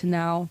rodeo to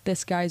now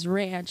this guy's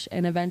ranch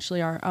and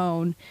eventually our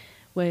own,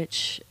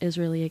 which is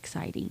really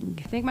exciting.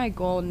 I think my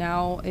goal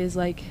now is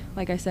like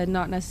I said,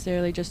 not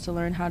necessarily just to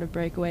learn how to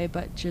break away,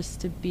 but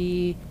just to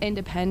be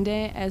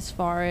independent as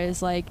far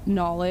as like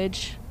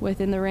knowledge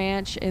within the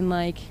ranch. And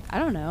like, I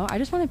don't know, I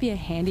just want to be a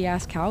handy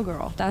ass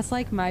cowgirl. That's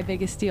like my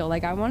biggest deal.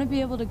 Like I want to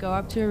be able to go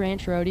up to a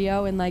ranch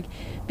rodeo and like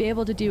be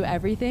able to do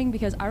everything,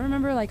 because I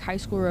remember like high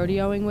school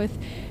rodeoing with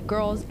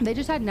girls, they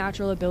just had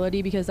natural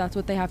ability because that's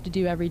what they have to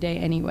do every day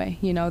anyway.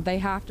 You know, they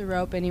have to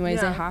rope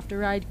anyways, they have to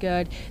ride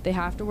good, they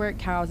have to work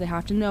cows, they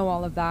have to know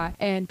all of that.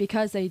 And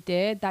because they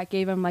did, that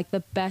gave them like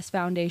the best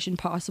foundation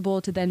possible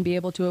to then be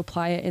able to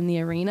apply it in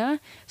the arena.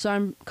 So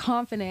I'm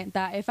confident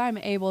that if I'm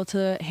able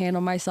to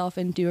handle myself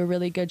and do a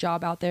really good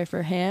job out there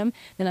for him,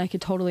 then I could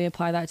totally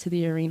apply that to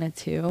the arena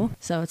too.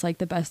 So it's like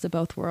the best of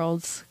both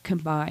worlds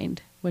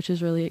combined, which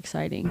is really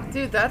exciting.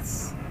 Dude,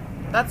 that's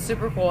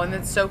super cool. And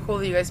it's so cool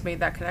that you guys made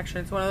that connection.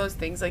 It's one of those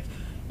things like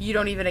you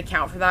don't even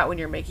account for that when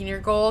you're making your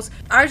goals.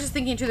 I was just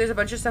thinking too, there's a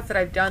bunch of stuff that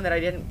I've done that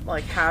I didn't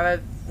like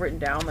have written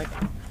down, like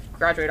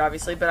graduate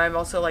obviously, but I'm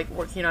also like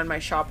working on my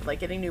shop, like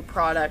getting new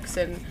products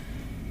and,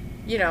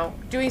 you know,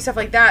 doing stuff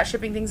like that,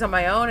 shipping things on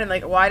my own. And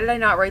like, why did I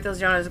not write those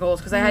down as goals?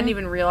 Because I hadn't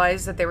even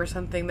realized that they were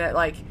something that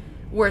like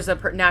was a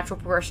natural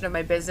progression of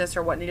my business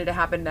or what needed to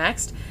happen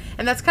next.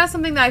 And that's kind of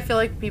something that I feel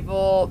like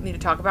people need to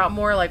talk about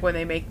more, like when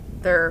they make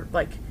their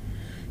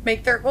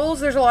goals.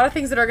 There's a lot of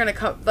things that are going to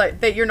come,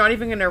 like that you're not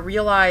even going to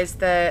realize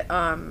that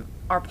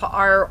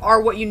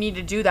are what you need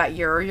to do that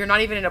year, or you're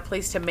not even in a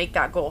place to make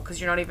that goal because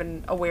you're not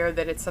even aware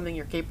that it's something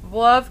you're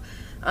capable of.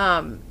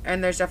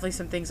 And there's definitely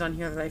some things on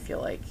here that I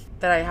feel like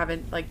that I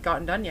haven't like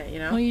gotten done yet, you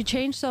know? Well, you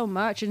change so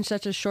much in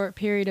such a short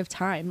period of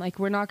time. Like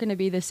we're not going to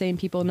be the same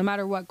people, no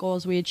matter what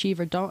goals we achieve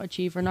or don't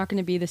achieve. We're not going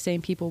to be the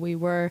same people we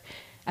were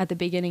at the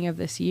beginning of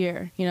this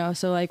year, you know?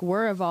 So like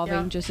we're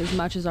evolving just as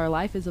much as our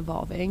life is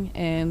evolving,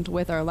 and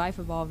with our life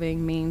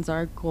evolving means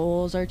our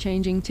goals are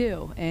changing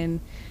too. And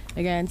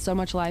again, so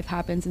much life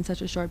happens in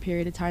such a short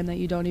period of time that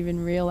you don't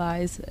even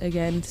realize,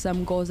 again,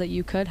 some goals that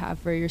you could have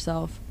for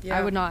yourself.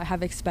 I would not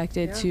have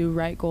expected to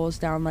write goals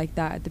down like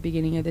that at the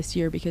beginning of this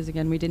year, because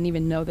again, we didn't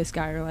even know this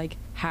guy or like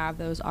have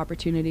those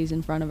opportunities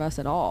in front of us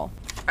at all.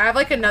 I have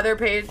like another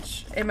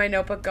page in my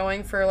notebook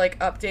going for like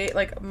update,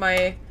 like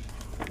my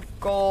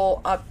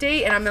goal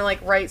update, and I'm gonna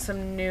like write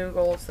some new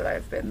goals that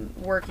I've been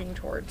working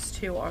towards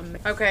too on.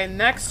 Okay,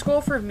 next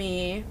goal for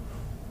me,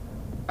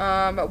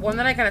 one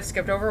that I kind of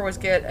skipped over was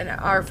get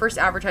our first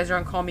advertiser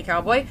on Call Me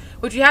Cowboy,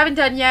 which we haven't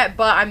done yet,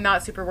 but I'm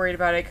not super worried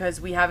about it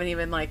because we haven't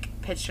even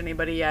like pitched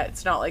anybody yet.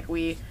 It's not like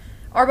we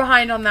are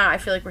behind on that. I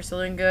feel like we're still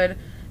doing good.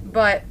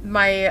 But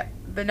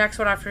the next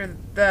one after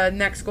the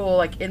next goal,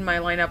 like in my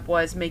lineup,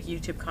 was make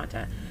YouTube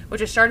content,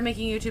 which I started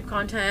making YouTube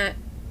content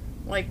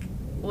like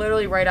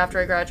literally right after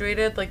I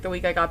graduated, like the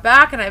week I got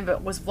back, and I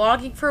was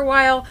vlogging for a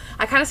while.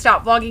 I kind of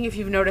stopped vlogging, if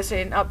you've noticed. I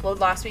didn't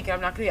upload last week, and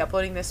I'm not going to be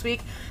uploading this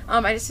week.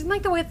 I just didn't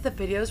like the way that the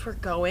videos were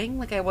going.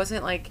 Like, I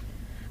wasn't like,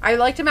 I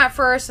liked them at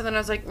first, and then I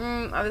was like,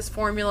 this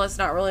formula is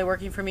not really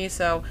working for me,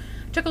 so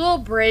I took a little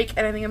break,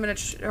 and I think I'm going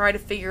to try to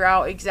figure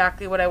out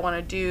exactly what I want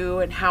to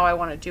do and how I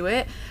want to do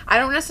it. I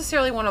don't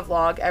necessarily want to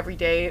vlog every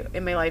day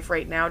in my life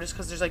right now, just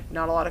because there's like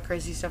not a lot of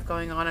crazy stuff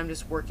going on. I'm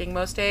just working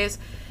most days.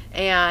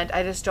 And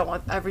I just don't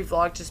want every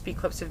vlog to just be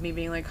clips of me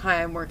being like,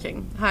 hi, I'm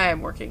working,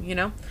 you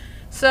know?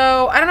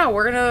 So, I don't know,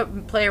 we're going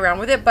to play around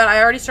with it, but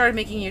I already started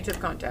making YouTube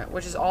content,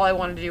 which is all I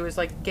wanted to do, is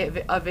like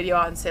get a video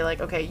out and say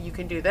like, okay, you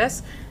can do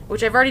this,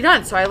 which I've already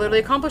done. So I literally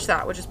accomplished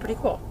that, which is pretty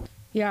cool.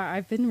 Yeah,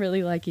 I've been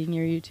really liking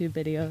your YouTube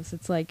videos.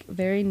 It's like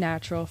very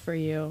natural for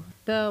you.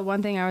 The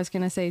one thing I was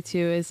going to say too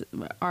is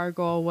our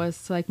goal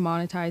was to like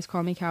monetize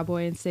Call Me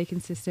Cowboy and stay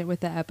consistent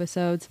with the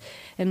episodes,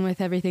 and with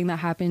everything that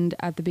happened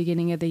at the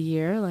beginning of the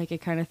year, like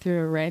it kind of threw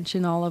a wrench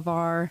in all of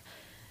our,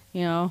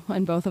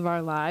 in both of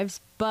our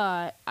lives.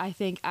 But I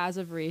think as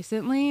of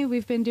recently,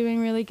 we've been doing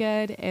really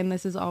good, and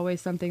this is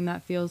always something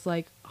that feels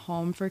like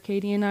home for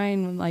Katie and I,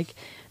 and like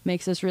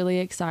makes us really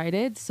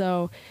excited.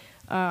 So,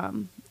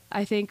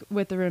 I think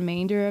with the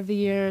remainder of the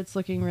year, it's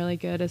looking really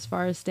good as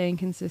far as staying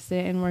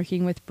consistent and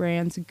working with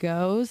brands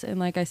goes. And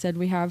like I said,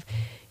 we have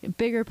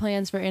bigger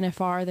plans for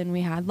NFR than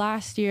we had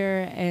last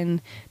year, and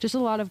just a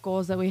lot of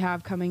goals that we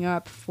have coming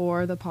up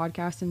for the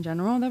podcast in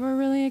general that we're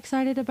really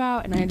excited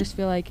about. And I just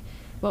feel like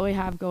what we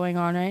have going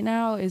on right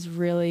now is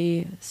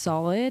really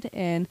solid,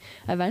 and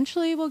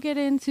eventually we'll get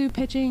into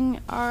pitching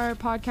our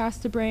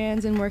podcast to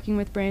brands and working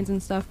with brands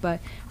and stuff. But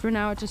for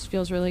now, it just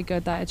feels really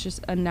good that it's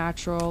just a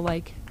natural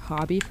like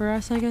hobby for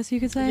us, I guess you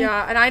could say.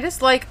 Yeah, and I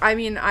just like, I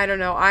mean, I don't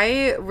know,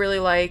 I really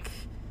like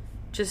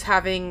just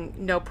having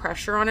no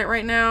pressure on it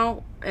right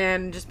now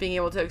and just being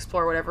able to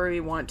explore whatever we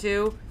want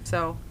to.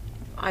 So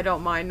I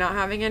don't mind not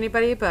having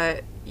anybody,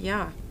 but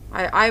yeah,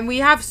 we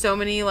have so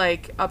many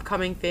like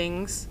upcoming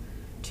things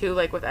too,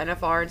 like with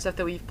NFR and stuff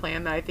that we've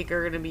planned that I think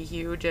are going to be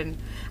huge. And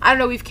I don't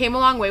know, we've came a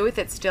long way with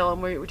it still,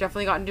 and we've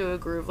definitely gotten into a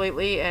groove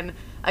lately. And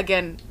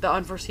again, the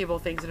unforeseeable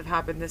things that have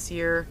happened this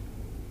year,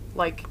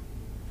 like,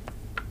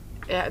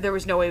 yeah, there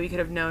was no way we could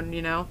have known,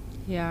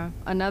 Yeah.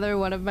 Another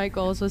one of my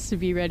goals was to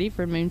be ready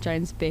for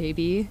Moonshine's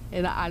baby.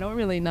 And I don't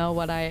really know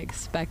what I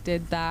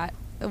expected that.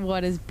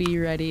 What is be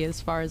ready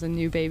as far as a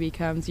new baby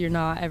comes? You're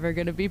not ever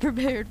going to be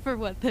prepared for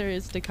what there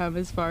is to come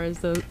as far as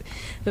the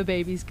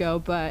babies go.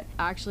 But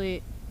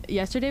actually,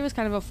 yesterday was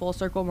kind of a full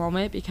circle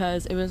moment,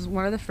 because it was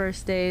one of the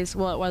first days,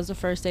 well, it was the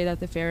first day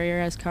that the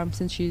farrier has come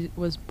since she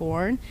was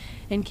born.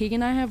 And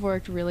Keegan and I have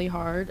worked really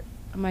hard.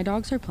 My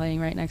dogs are playing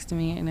right next to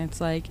me, and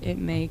it's like it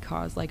may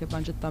cause like a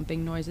bunch of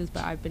thumping noises,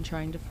 but I've been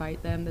trying to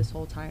fight them this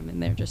whole time,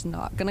 and they're just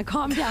not gonna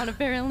calm down.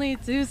 Apparently,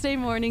 Tuesday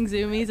morning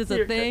zoomies is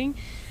a thing.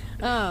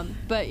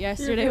 But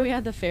yesterday we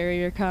had the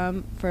farrier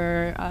come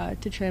for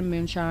to trim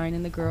Moonshine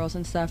and the girls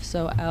and stuff,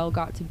 so Elle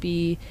got to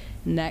be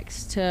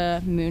next to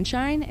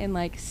Moonshine and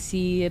like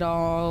see it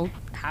all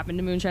happen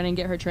to Moonshine and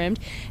get her trimmed.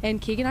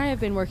 And Keegan and I have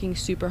been working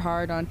super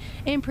hard on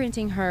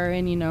imprinting her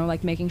and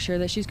like making sure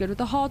that she's good with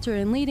the halter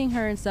and leading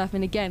her and stuff.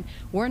 And again,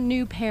 we're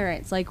new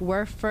parents, like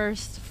we're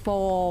first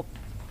full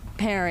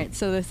parents,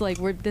 so this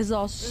is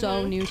all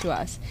so new to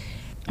us.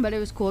 But it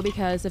was cool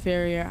because the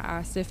farrier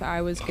asked if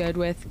I was good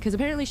with, because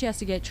apparently she has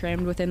to get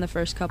trimmed within the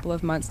first couple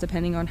of months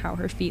depending on how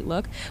her feet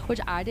look, which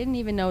I didn't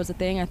even know was a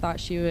thing. I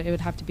thought it would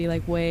have to be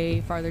like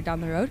way farther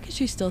down the road because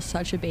she's still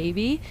such a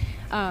baby.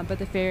 But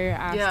the farrier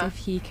asked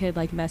if he could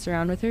like mess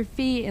around with her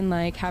feet and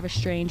like have a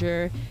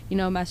stranger,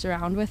 mess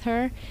around with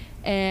her.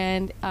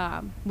 And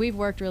we've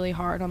worked really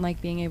hard on like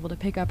being able to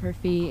pick up her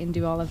feet and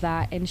do all of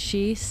that, and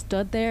she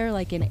stood there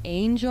like an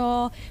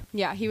angel.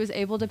 Yeah, he was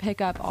able to pick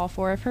up all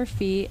 4 of her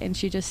feet, and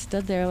she just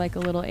stood there like a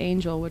little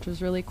angel, which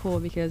was really cool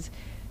because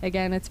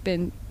again, it's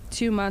been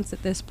 2 months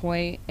at this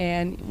point,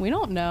 and we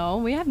don't know,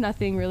 we have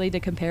nothing really to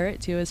compare it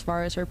to as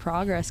far as her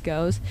progress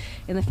goes.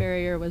 And the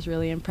farrier was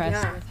really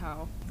impressed with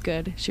how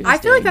good she was I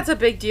feel doing. like that's a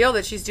big deal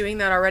that she's doing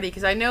that already,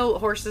 because I know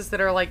horses that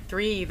are like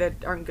 3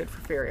 that aren't good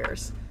for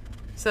farriers.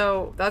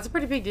 So that's a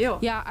pretty big deal.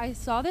 Yeah, I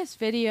saw this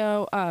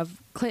video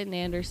of Clinton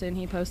Anderson.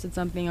 He posted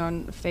something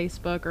on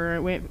Facebook, or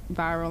it went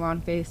viral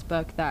on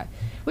Facebook,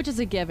 which is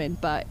a given,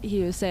 but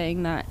he was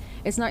saying that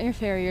it's not your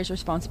farrier's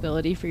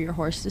responsibility for your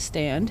horse to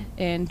stand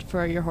and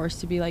for your horse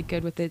to be like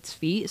good with its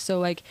feet. So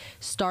like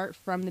start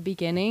from the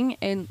beginning.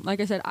 And like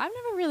I said, I've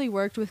never really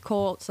worked with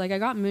colts. Like I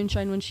got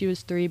Moonshine when she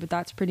was 3, but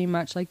that's pretty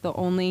much like the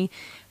only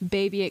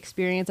baby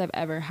experience I've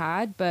ever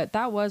had. But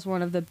that was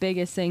one of the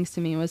biggest things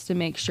to me, was to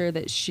make sure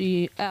that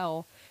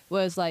Elle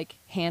was like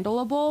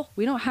handleable.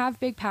 We don't have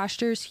big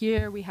pastures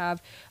here. We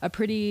have a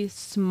pretty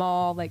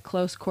small, like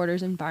close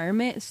quarters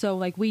environment. So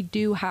like we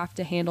do have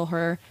to handle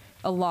her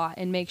a lot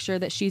and make sure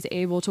that she's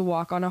able to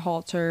walk on a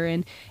halter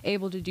and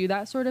able to do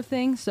that sort of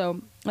thing.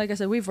 So like I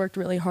said, we've worked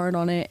really hard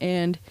on it,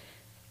 and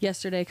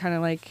yesterday kind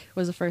of like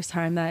was the first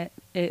time that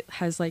it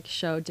has like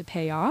showed to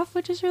pay off,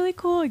 which is really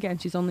cool. Again,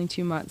 she's only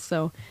 2 months,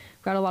 so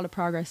got a lot of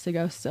progress to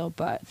go still,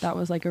 but that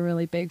was like a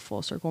really big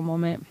full circle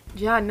moment.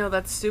 Yeah, no,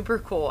 that's super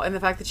cool. And the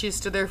fact that she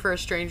stood there for a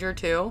stranger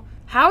too.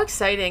 How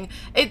exciting.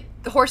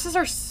 Horses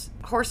are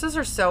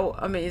so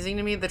amazing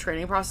to me, the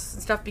training process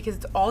and stuff, because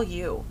it's all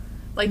you.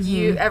 Like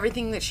you,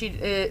 everything that she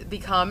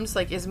becomes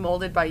like is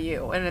molded by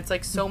you, and it's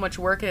like so much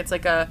work, and it's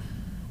like a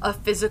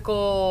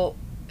physical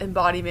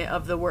embodiment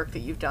of the work that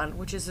you've done,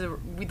 which is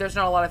there's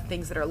not a lot of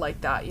things that are like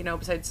that,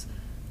 besides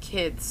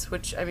kids,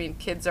 which I mean,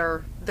 kids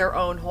are their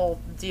own whole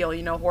deal.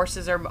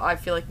 Horses are, I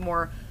feel like,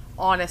 more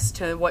honest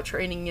to what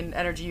training and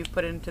energy you've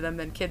put into them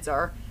than kids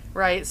are,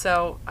 right?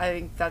 So I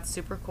think that's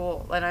super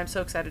cool, and I'm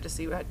so excited to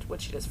see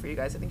what she does for you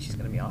guys. I think she's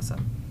going to be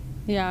awesome.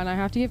 Yeah, and I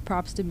have to give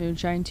props to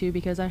Moonshine too,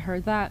 because I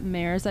heard that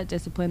mares that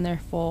discipline their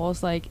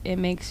foals, like, it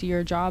makes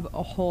your job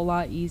a whole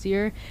lot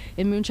easier.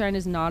 And Moonshine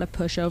is not a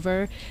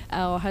pushover.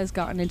 Elle has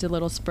gotten into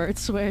little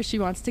spurts where she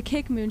wants to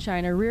kick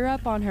Moonshine or rear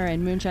up on her,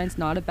 and Moonshine's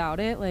not about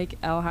it. Like,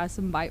 Elle has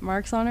some bite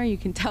marks on her. You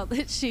can tell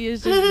that she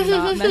is just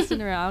not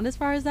messing around as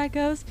far as that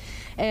goes.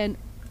 And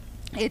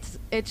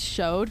it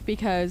showed,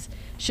 because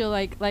she'll,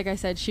 like I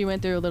said, she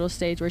went through a little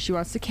stage where she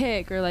wants to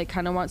kick or like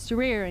kind of wants to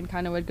rear, and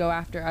kind of would go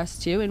after us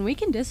too, and we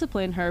can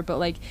discipline her, but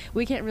like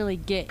we can't really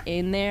get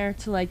in there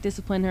to like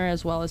discipline her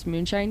as well as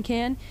Moonshine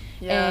can.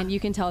 Yeah. And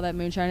you can tell that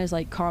Moonshine has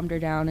like calmed her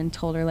down and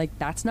told her like,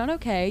 that's not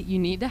okay, you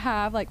need to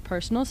have like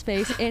personal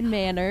space and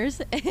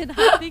manners. And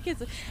I think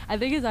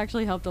it's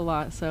actually helped a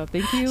lot, so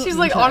thank you. She's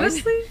like,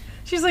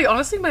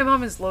 honestly, my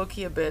mom is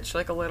low-key a bitch,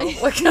 like a little.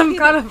 Like, I'm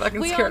kind of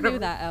fucking scared of her. We all knew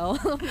that, Elle.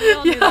 We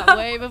all knew that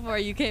way before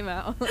you came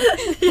out.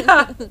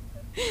 Yeah.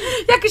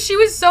 Yeah, because she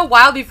was so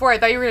wild before. I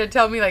thought you were going to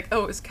tell me, like,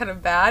 oh, it was kind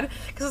of bad.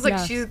 Because I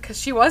was like,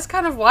 she was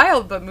kind of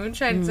wild, but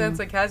Moonshine sense,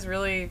 like, has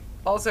really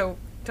also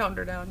toned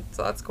her down.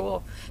 So that's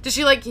cool. Does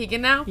she like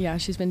Keegan now? Yeah,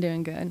 she's been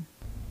doing good.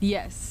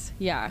 Yes,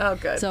 yeah. Oh,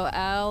 good. So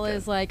Elle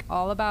is like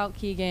all about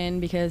Keegan,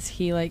 because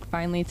he like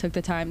finally took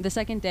the time. The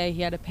second day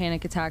he had a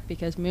panic attack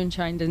because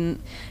Moonshine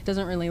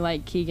doesn't really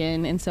like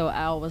Keegan, and so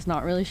Elle was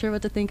not really sure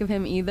what to think of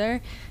him either.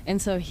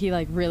 And so he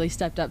like really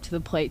stepped up to the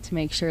plate to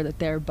make sure that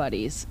they're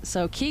buddies.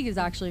 So Keeg is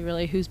actually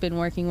really who's been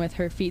working with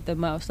her feet the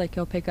most. Like,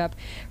 he'll pick up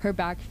her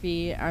back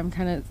feet. I'm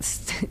kind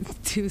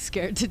of too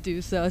scared to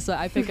do so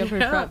I pick up her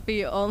front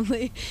feet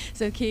only.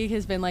 So Keeg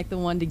has been like the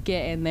one to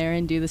get in there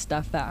and do the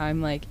stuff that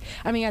I'm like,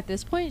 I mean, at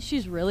this point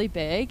she's really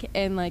big,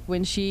 and like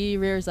when she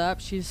rears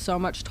up, she's so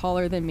much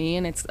taller than me,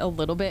 and it's a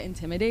little bit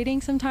intimidating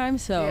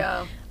sometimes.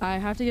 So I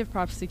have to give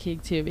props to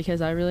Keeg too,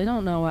 because I really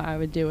don't know what I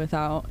would do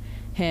without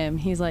him.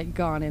 He's like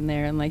gone in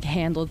there and like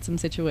handled some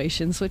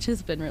situations, which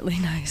has been really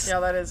nice. Yeah,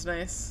 that is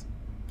nice.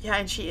 Yeah,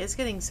 and she is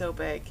getting so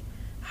big.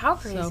 How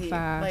crazy. So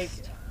fast. Like,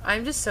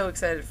 I'm just so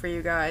excited for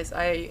you guys.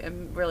 I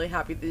am really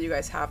happy that you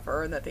guys have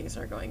her and that things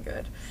are going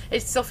good.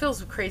 It still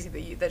feels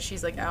crazy that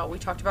she's like out. We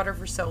talked about her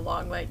for so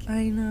long. Like,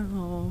 I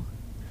know.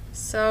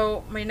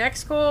 So my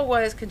next goal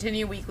was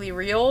continue weekly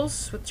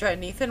reels with Jet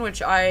and Ethan, which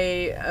we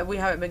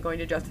haven't been going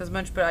to Jeth's as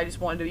much, but I just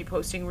wanted to be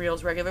posting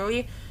reels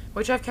regularly,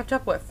 which I've kept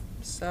up with.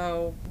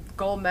 So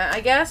goal met,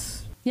 I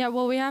guess. Yeah,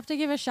 well, we have to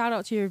give a shout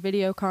out to your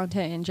video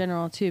content in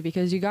general too,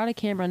 because you got a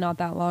camera not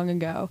that long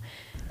ago,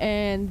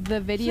 and the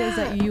videos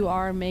that you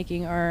are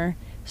making are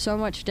so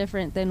much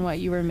different than what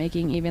you were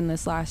making even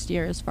this last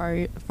year, as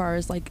far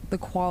as like the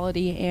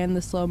quality and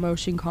the slow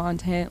motion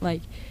content.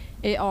 Like,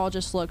 it all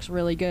just looks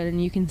really good,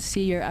 and you can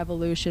see your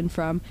evolution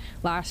from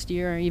last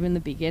year or even the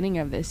beginning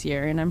of this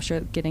year, and I'm sure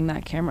getting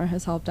that camera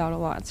has helped out a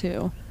lot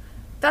too.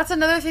 That's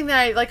another thing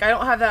that I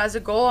don't have that as a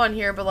goal on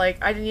here, but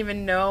like I didn't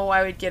even know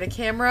I would get a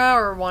camera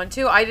or want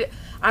to.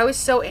 I was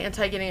so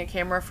anti getting a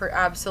camera for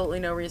absolutely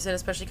no reason,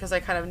 especially because I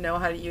kind of know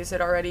how to use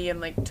it already,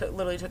 and like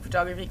literally took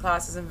photography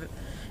classes and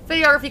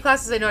videography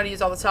classes. I know how to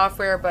use all the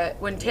software,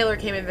 but when Taylor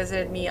came and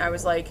visited me, I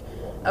was like,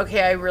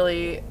 okay,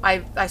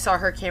 I saw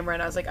her camera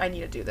and I was like, I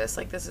need to do this.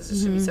 Like, this is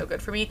just going to be so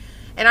good for me.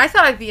 And I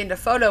thought I'd be into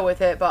photo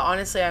with it, but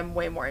honestly, I'm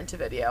way more into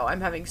video.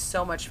 I'm having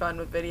so much fun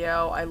with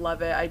video. I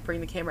love it. I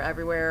bring the camera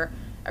everywhere.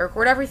 I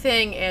record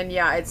everything, and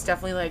yeah, it's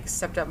definitely like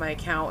stepped up my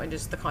account and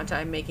just the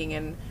content I'm making,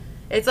 and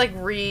it's like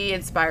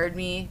re-inspired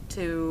me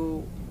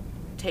to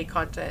take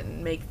content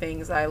and make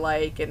things I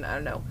like, and I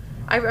don't know.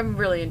 I'm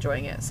really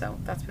enjoying it, so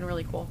that's been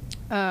really cool.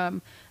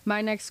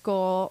 My next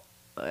goal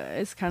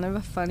is kind of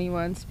a funny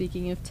one,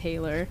 speaking of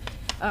Taylor.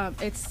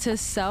 It's to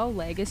sell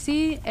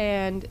Legacy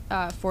and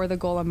for the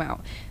goal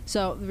amount.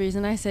 So the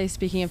reason I say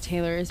speaking of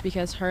Taylor is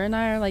because her and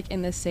I are like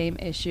in the same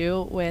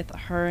issue with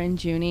her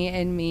and Junie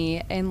and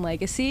me and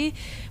Legacy,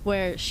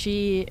 where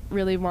she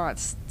really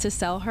wants to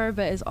sell her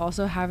but is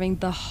also having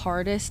the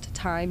hardest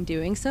time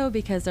doing so,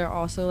 because they're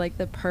also like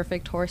the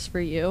perfect horse for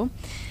you.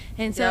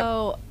 And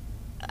so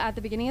at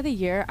the beginning of the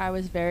year, I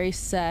was very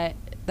set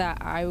that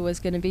I was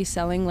going to be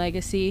selling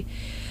Legacy,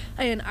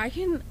 and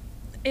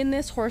in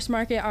this horse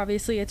market,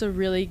 obviously it's a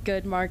really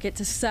good market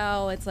to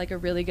sell. It's like a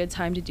really good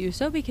time to do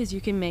so, because you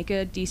can make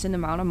a decent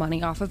amount of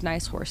money off of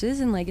nice horses,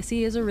 and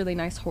Legacy is a really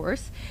nice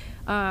horse.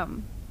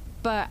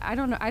 But I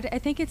don't know, I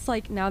think it's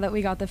like now that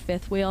we got the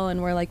fifth wheel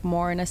and we're like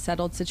more in a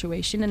settled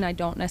situation, and I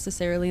don't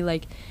necessarily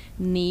like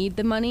need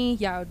the money.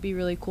 Yeah, it would be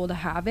really cool to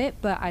have it,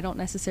 but I don't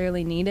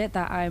necessarily need it,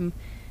 that I'm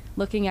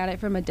looking at it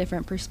from a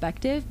different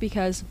perspective,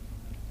 because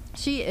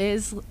she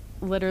is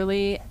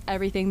literally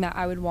everything that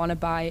I would want to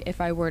buy if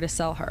I were to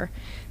sell her.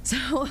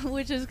 So,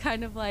 which is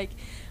kind of like,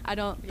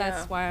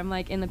 that's why I'm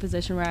like in the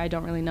position where I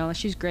don't really know.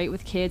 She's great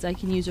with kids. I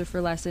can use her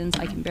for lessons.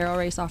 I can barrel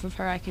race off of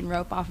her. I can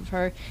rope off of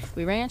her.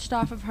 We ranched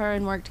off of her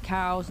and worked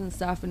cows and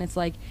stuff. And it's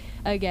like,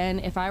 again,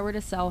 if I were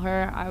to sell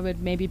her, I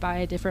would maybe buy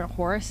a different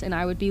horse, and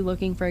I would be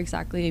looking for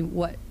exactly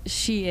what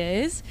she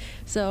is.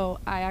 So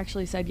I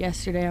actually said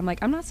yesterday, I'm like,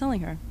 I'm not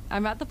selling her.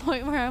 I'm at the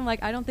point where I'm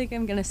like, I don't think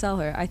I'm going to sell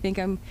her. I think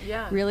I'm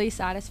really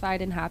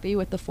satisfied and happy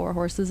with the 4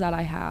 horses that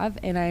I have,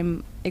 and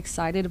I'm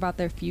excited about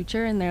their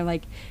future, and they're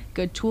like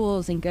good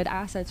tools and good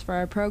assets for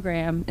our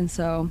program. And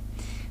so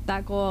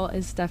that goal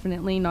is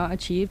definitely not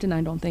achieved, and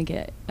I don't think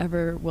it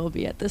ever will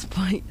be at this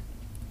point.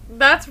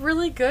 That's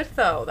really good,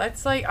 though.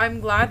 That's like, I'm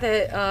glad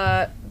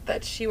that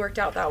that she worked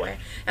out that way.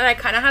 And I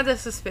kind of had the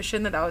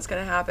suspicion that was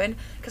going to happen,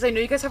 because I know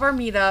you guys have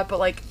Armida, but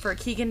like for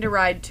Keegan to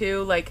ride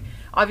too, like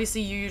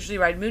obviously you usually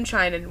ride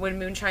Moonshine, and when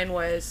Moonshine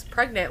was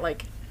pregnant,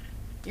 like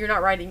you're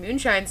not riding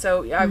Moonshine,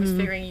 so I was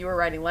figuring you were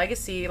riding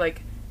Legacy,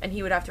 like, and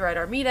he would have to ride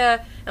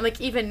Armida. And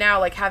like even now,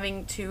 like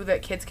having 2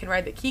 that kids can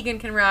ride, that Keegan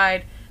can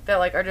ride, that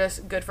like are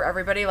just good for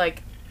everybody,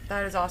 like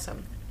that is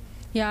awesome.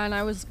 Yeah, and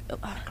I was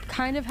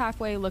kind of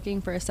halfway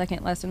looking for a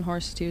second lesson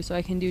horse too, so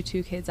I can do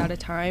 2 kids at a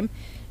time.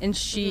 And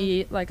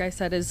she, like I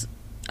said, is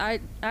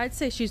I'd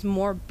say she's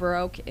more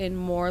broke and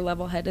more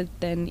level-headed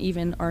than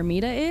even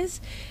Armida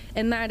is.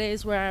 And that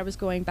is where I was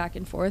going back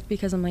and forth,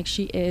 because I'm like,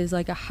 she is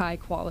like a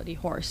high-quality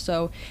horse.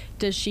 So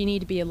does she need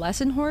to be a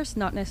lesson horse?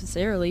 Not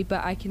necessarily,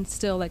 but I can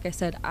still, like I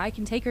said, I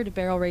can take her to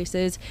barrel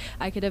races.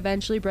 I could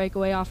eventually break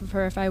away off of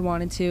her if I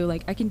wanted to.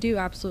 Like, I can do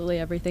absolutely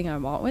everything I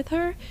want with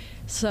her.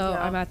 So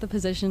I'm at the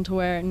position to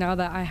where now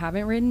that I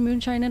haven't ridden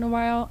Moonshine in a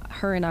while,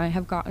 her and I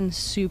have gotten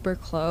super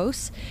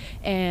close,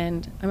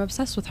 and I'm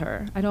obsessed with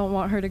her. I don't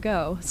want her to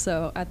go.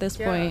 So at this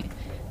point,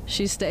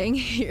 she's staying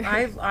here.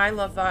 I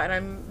love that, and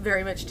I'm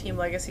very much Team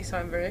Legacy, so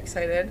I'm very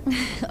excited.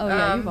 Oh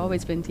yeah, you've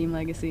always been Team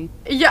Legacy.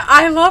 Yeah,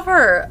 I love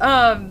her.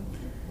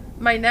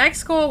 My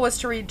next goal was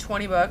to read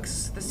 20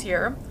 books this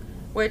year,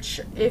 which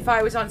if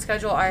I was on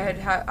schedule,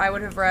 I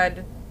would have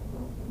read.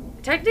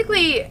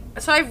 Technically,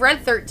 so I've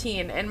read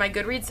 13, and my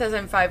Goodreads says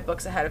I'm 5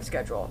 books ahead of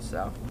schedule,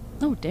 so.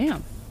 Oh,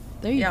 damn.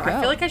 There you go. Yeah, I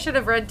feel like I should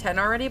have read 10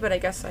 already, but I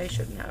guess I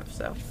shouldn't have,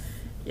 so.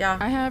 Yeah.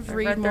 I have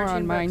read more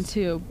on mine,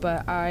 too,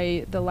 but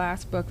the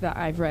last book that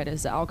I've read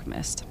is The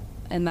Alchemist,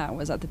 and that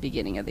was at the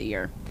beginning of the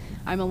year.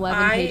 I'm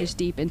 11 pages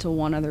deep into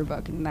one other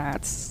book, and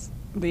that's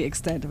the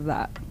extent of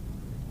that.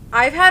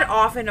 I've had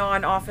off and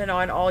on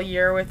all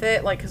year with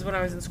it, like, because when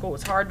I was in school it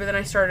was hard, but then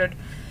I started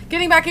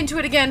getting back into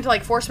it again to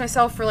like force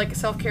myself for like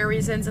self-care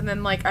reasons, and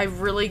then like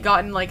I've really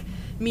gotten like,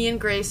 me and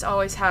Grace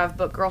always have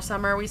book girl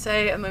summer, we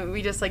say, and then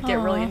we just like get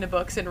really into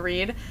books and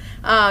read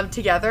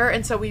together.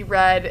 And so we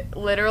read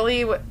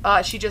literally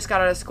she just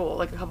got out of school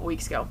like a couple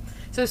weeks ago,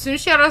 so as soon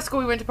as she got out of school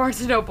we went to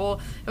Barnes & Noble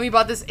and we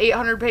bought this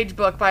 800-page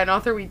book by an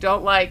author we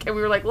don't like, and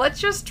we were like, let's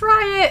just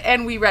try it,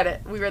 and we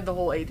read the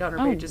whole 800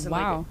 pages in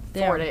like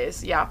 4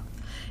 days.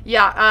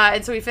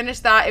 And so we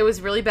finished that. It was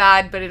really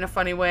bad, but in a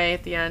funny way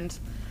at the end.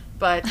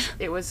 But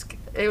it was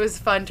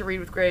fun to read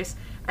with Grace.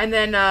 And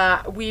then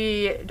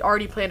we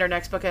already planned our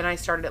next book, and I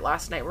started it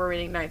last night. We're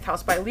reading Ninth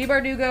House by Leigh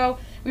Bardugo.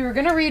 We were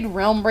going to read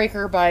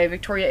Realmbreaker by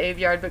Victoria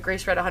Aveyard, but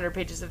Grace read 100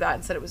 pages of that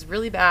and said it was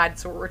really bad,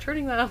 so we're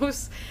returning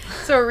those.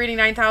 So we're reading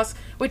Ninth House,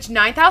 which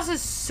Ninth House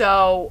is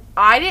so...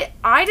 I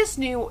just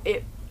knew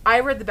it...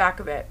 I read the back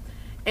of it,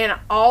 and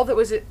all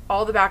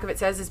the back of it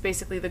says is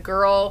basically the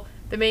girl,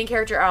 the main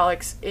character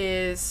Alex,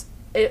 is...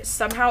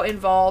 somehow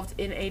involved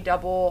in a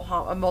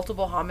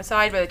multiple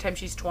homicide by the time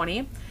she's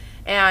 20,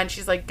 and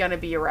she's like gonna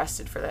be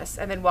arrested for this.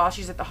 And then while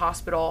she's at the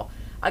hospital,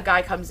 a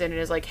guy comes in and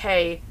is like,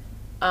 hey,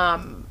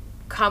 I'm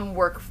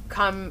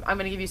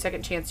gonna give you a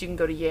second chance, you can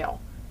go to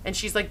Yale. And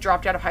she's like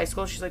dropped out of high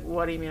school. She's like,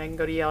 what do you mean I can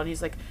go to Yale? And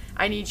he's like,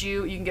 I need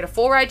you can get a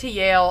full ride to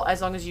Yale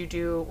as long as you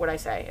do what I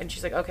say. And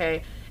she's like,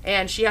 okay.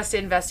 And she has to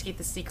investigate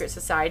the secret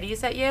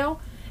societies at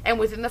Yale, and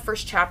within the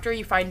first chapter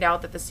you find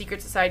out that the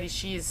secret societies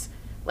she's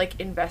like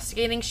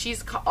investigating,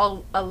 she's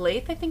a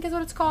Lathe, I think is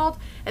what it's called,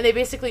 and they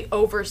basically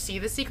oversee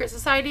the secret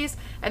societies,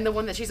 and the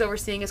one that she's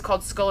overseeing is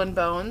called Skull and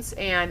Bones,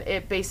 and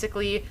it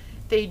basically,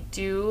 they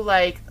do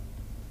like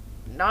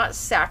not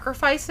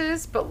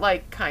sacrifices, but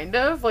like kind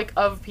of like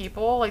of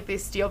people, like they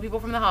steal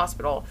people from the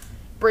hospital,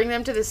 bring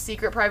them to this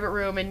secret private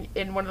room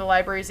in one of the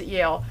libraries at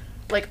Yale,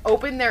 like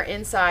open their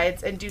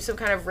insides and do some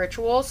kind of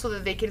ritual so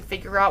that they can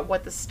figure out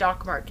what the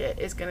stock market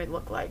is going to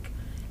look like.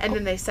 And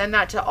then they send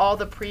that to all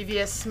the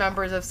previous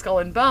members of Skull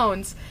and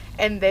Bones,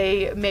 and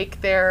they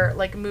make their,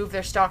 like, move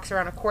their stocks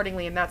around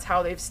accordingly, and that's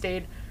how they've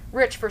stayed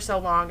rich for so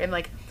long. And,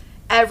 like,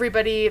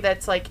 everybody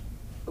that's, like,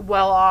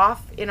 well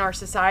off in our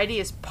society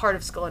is part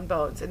of Skull and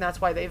Bones, and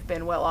that's why they've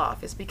been well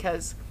off, is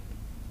because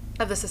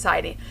of the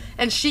society.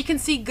 And she can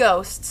see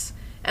ghosts,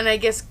 and I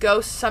guess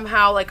ghosts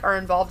somehow, like, are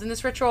involved in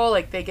this ritual.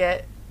 Like, they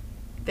get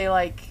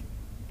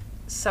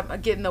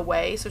in the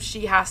way, so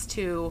she has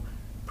to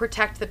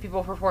protect the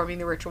people performing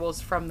the rituals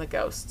from the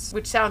ghosts,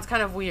 which sounds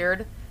kind of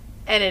weird,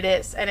 and it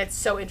is, and it's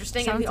so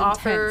interesting. Sounds and the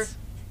author intense.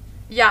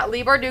 Yeah,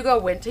 Leigh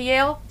Bardugo went to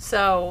Yale,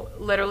 so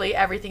literally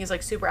everything is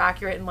like super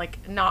accurate and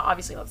like not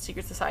obviously not the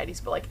secret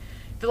societies, but like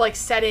the like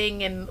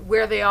setting and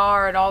where they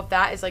are and all of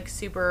that is like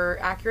super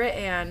accurate.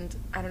 And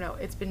I don't know,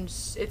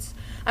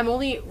 I'm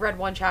only read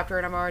one chapter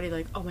and I'm already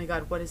like, oh my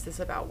god, what is this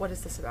about? What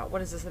is this about?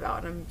 What is this about?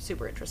 And I'm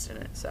super interested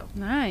in it. So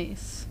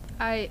Nice.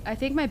 I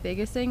think my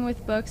biggest thing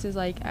with books is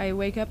like I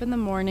wake up in the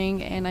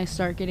morning and I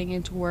start getting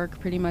into work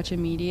pretty much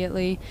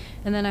immediately,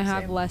 and then I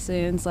have Same.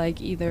 lessons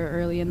like either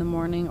early in the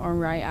morning or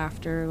right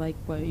after, like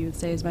what you would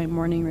say is my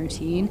morning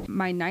routine.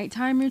 My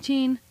nighttime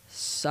routine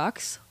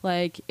sucks.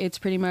 Like it's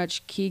pretty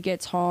much Key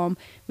gets home,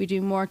 we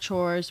do more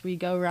chores, we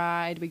go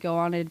ride, we go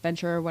on an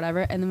adventure or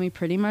whatever, and then we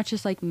pretty much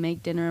just like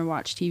make dinner and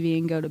watch TV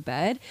and go to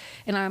bed.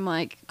 And I'm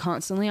like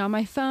constantly on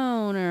my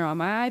phone or on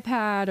my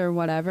iPad or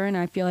whatever, and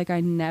I feel like I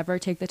never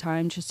take the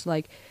time just to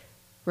like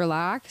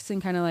relax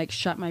and kind of like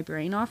shut my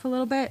brain off a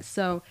little bit.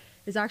 So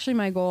it's actually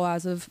my goal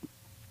as of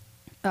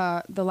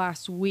the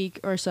last week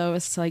or so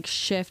is to like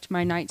shift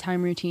my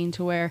nighttime routine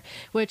to where,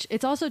 which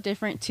it's also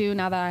different too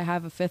now that I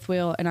have a fifth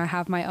wheel and I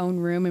have my own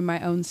room and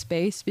my own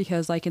space,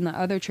 because like in the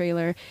other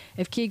trailer,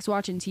 if Keeg's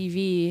watching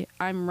TV,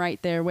 I'm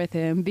right there with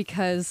him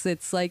because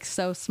it's like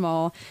so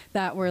small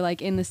that we're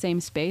like in the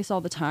same space all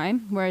the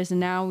time. Whereas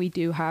now we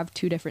do have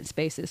two different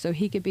spaces. So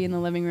he could be in the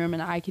living room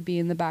and I could be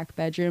in the back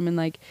bedroom, and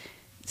like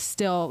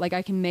still like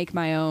I can make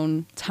my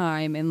own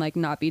time and like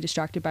not be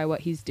distracted by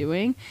what he's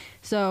doing.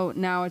 So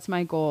now it's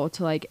my goal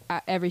to like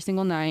every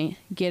single night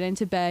get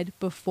into bed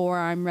before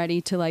I'm ready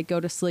to like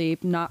go to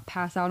sleep, not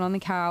pass out on the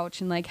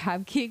couch and like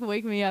have Keeg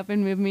wake me up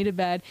and move me to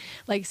bed,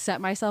 like set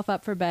myself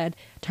up for bed,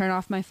 turn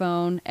off my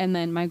phone, and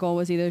then my goal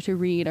was either to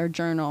read or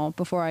journal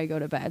before I go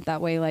to bed.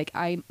 That way like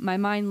my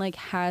mind like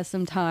has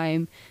some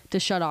time to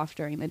shut off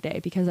during the day,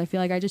 because I feel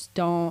like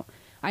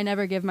I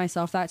never give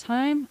myself that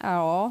time at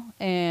all.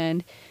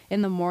 And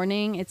in the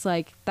morning, it's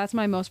like, that's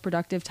my most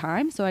productive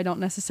time. So I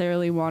don't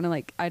necessarily want to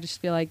like, I just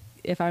feel like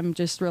if I'm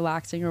just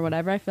relaxing or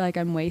whatever, I feel like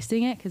I'm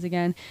wasting it. Because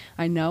again,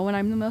 I know when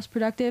I'm the most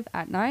productive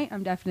at night,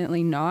 I'm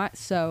definitely not.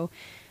 So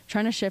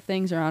trying to shift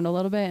things around a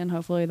little bit, and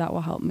hopefully that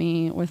will help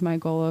me with my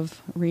goal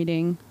of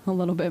reading a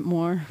little bit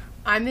more.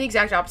 I'm the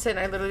exact opposite, and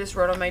I literally just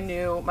wrote on my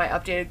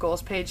updated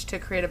goals page to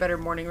create a better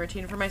morning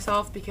routine for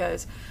myself,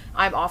 because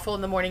I'm awful in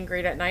the morning,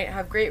 great at night,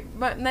 have great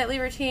nightly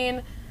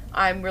routine.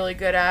 I'm really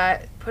good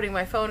at putting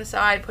my phone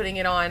aside, putting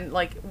it on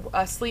like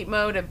a sleep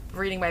mode, and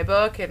reading my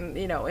book, and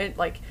you know, it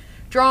like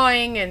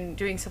drawing and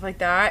doing stuff like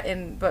that.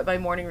 But my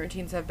morning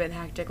routines have been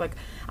hectic. Like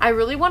I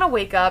really want to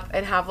wake up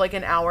and have like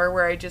an hour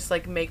where I just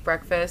like make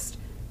breakfast,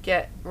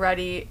 get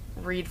ready,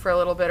 read for a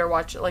little bit, or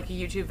watch like a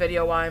YouTube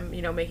video while I'm,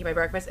 you know, making my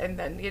breakfast, and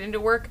then get into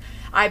work.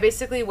 I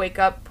basically wake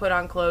up, put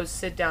on clothes,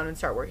 sit down, and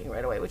start working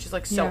right away, which is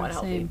like so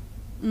unhealthy.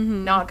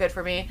 Mm-hmm. Not good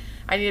for me.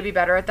 I need to be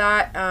better at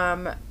that.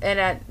 And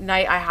at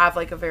night I have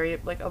like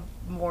a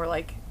more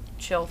like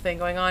chill thing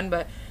going on,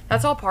 but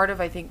that's all part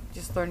of, I think,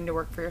 just learning to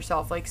work for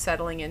yourself, like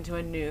settling into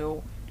a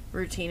new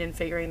routine and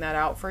figuring that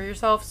out for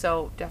yourself.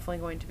 So definitely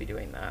going to be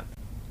doing that.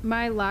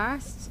 My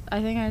last,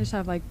 I think I just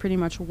have like pretty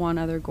much one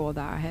other goal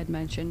that I had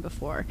mentioned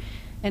before,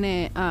 and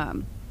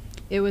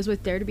it was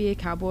with Dare to Be a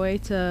Cowboy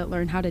to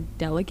learn how to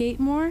delegate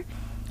more.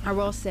 I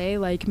will say,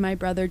 like, my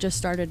brother just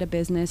started a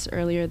business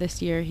earlier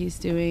this year. He's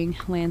doing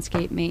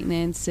landscape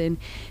maintenance, and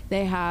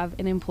they have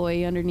an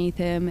employee underneath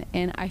him.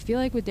 And I feel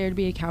like with Dare to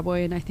Be a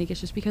Cowboy, and I think it's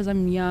just because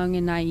I'm young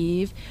and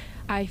naive,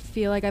 I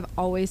feel like I've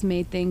always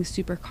made things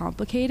super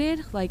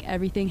complicated. Like,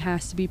 everything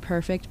has to be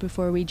perfect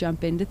before we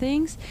jump into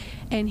things.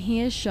 And he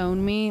has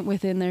shown me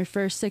within their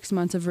first 6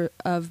 months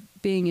of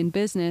being in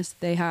business,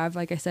 they have,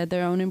 like I said,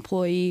 their own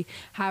employee,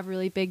 have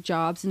really big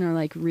jobs, and are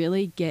like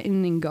really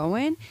getting and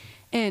going.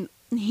 And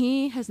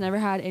he has never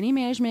had any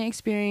management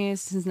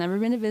experience, has never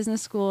been to business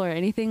school or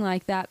anything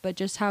like that, but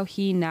just how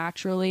he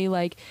naturally,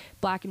 like,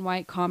 black and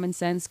white common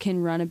sense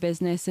can run a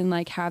business and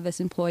like have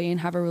this employee and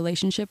have a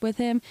relationship with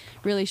him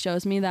really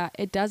shows me that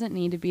it doesn't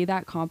need to be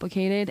that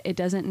complicated. It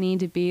doesn't need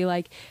to be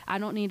like, I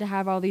don't need to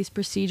have all these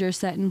procedures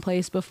set in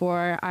place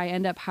before I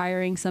end up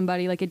hiring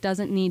somebody. Like, it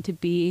doesn't need to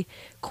be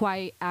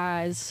quite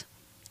as,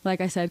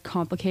 like I said,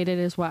 complicated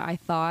as what I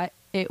thought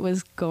it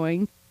was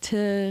going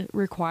to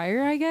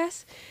require, I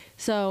guess.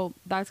 So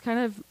that's kind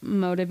of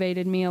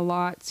motivated me a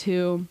lot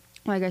to,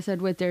 like I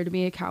said, with Dare to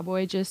Be a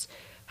Cowboy, just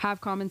have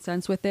common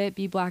sense with it,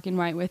 be black and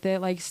white with it,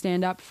 like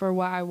stand up for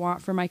what I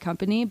want for my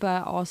company,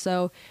 but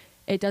also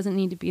it doesn't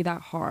need to be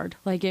that hard.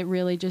 Like, it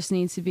really just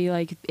needs to be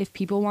like, if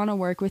people want to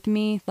work with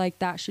me, like,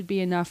 that should be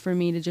enough for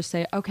me to just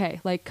say,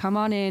 okay, like, come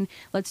on in,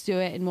 let's do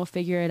it, and we'll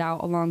figure it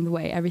out along the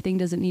way. Everything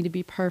doesn't need to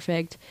be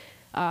perfect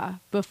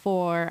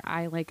before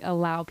I like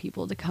allow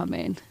people to come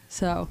in.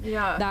 So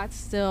Yeah. that's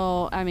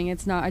still, I mean,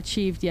 it's not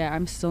achieved yet.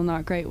 I'm still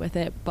not great with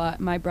it,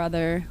 but my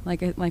brother, like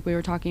we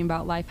were talking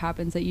about, life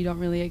happens that you don't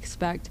really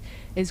expect,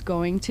 is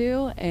going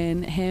to,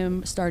 and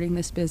him starting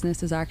this business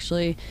has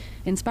actually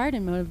inspired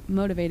and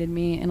motivated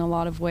me in a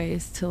lot of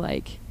ways to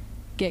like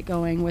get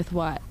going with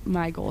what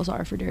my goals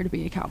are for Dare to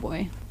Be a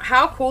Cowboy.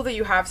 How cool that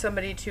you have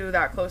somebody too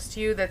that close to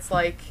you that's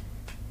like,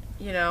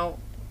 you know,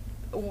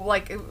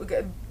 like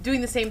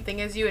doing the same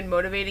thing as you and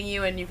motivating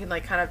you, and you can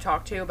like kind of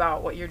talk to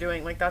about what you're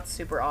doing. Like that's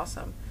super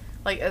awesome.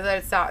 Like that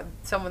it's not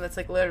someone that's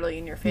like literally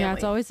in your family. Yeah,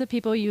 it's always the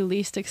people you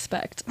least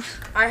expect.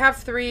 I have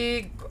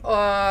 3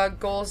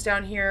 goals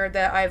down here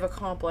that I've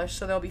accomplished,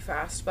 so they'll be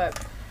fast.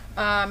 But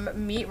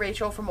meet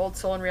Rachel from Old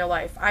Soul in real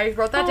life. I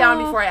wrote that down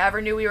before I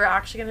ever knew we were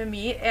actually going to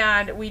meet,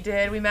 and we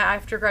did. We met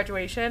after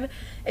graduation.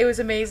 It was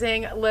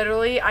amazing.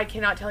 Literally, I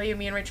cannot tell you,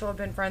 me and Rachel have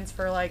been friends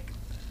for like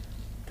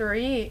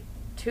 2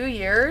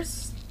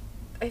 years,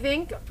 I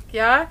think.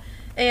 Yeah.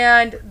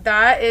 And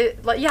that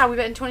is like, yeah, we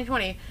met in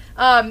 2020.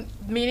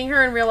 Meeting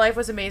her in real life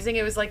was amazing.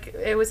 It was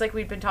like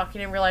we'd been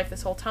talking in real life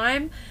this whole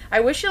time. I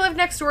wish she lived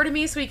next door to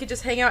me so we could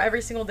just hang out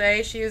every single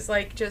day. She is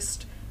like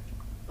just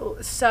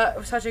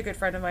such a good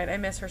friend of mine. I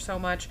miss her so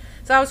much.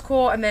 So that was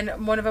cool. And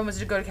then one of them was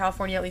to go to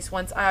California at least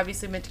once. I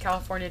obviously went to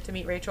California to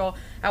meet Rachel.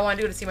 I wanted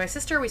to go to see my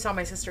sister. We saw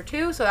my sister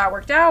too, so that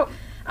worked out.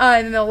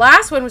 And then the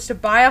last one was to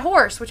buy a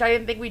horse, which I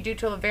didn't think we'd do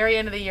till the very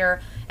end of the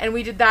year, and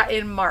we did that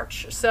in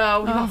March.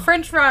 So we got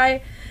French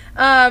fry,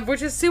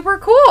 which is super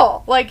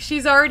cool. Like,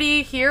 she's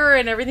already here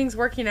and everything's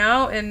working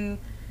out, and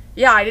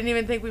yeah, I didn't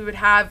even think we would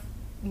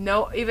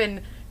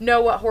know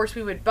what horse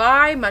we would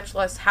buy, much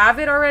less have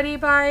it already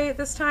by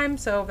this time.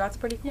 So that's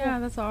pretty cool. Yeah,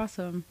 that's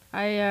awesome.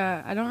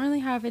 I don't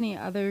really have any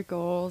other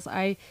goals.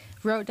 I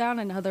wrote down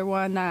another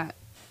one that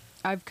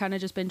I've kind of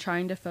just been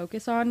trying to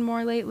focus on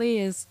more lately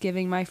is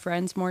giving my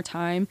friends more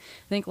time.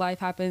 I think life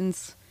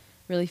happens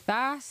really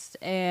fast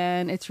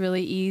and it's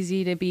really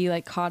easy to be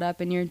like caught up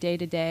in your day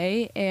to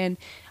day. And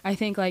I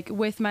think like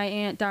with my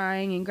aunt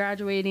dying and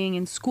graduating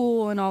and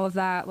school and all of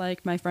that,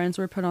 like my friends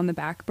were put on the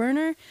back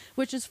burner,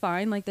 which is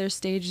fine. Like there's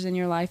stages in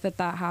your life that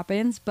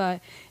happens.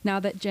 But now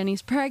that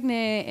Jenny's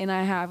pregnant and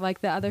I have like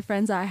the other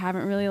friends that I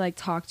haven't really like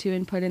talked to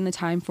and put in the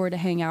time for to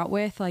hang out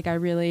with, like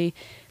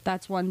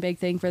that's one big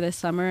thing for this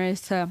summer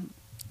is to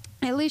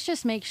at least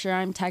just make sure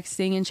I'm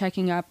texting and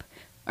checking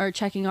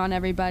on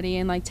everybody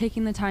and like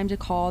taking the time to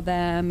call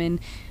them and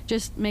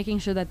just making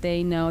sure that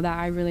they know that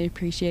I really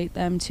appreciate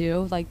them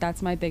too. Like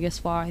that's my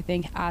biggest flaw, I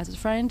think, as a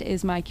friend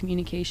is my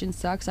communication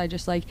sucks.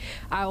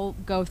 I'll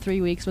go 3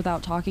 weeks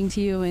without talking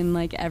to you and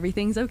like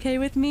everything's okay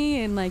with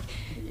me and like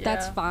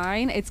that's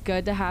fine. It's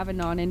good to have a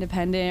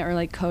non-independent or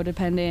like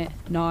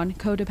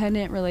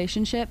non-codependent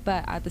relationship,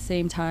 but at the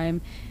same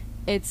time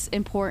it's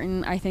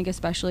important, I think,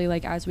 especially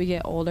like as we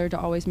get older, to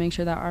always make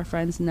sure that our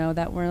friends know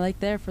that we're like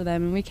there for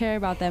them and we care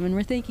about them and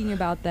we're thinking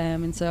about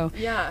them. And so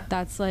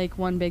that's like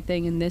one big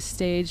thing in this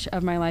stage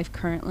of my life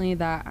currently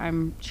that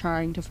I'm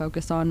trying to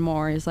focus on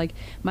more is like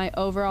my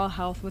overall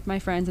health with my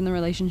friends and the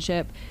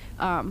relationships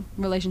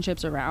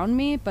around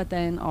me, but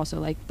then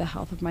also like the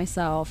health of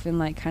myself and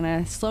like kind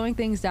of slowing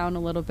things down a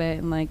little bit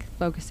and like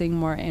focusing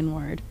more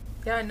inward.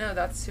 Yeah, no,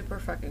 that's super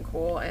fucking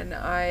cool, and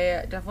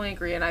I definitely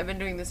agree, and I've been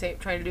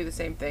trying to do the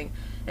same thing,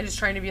 and just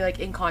trying to be, like,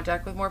 in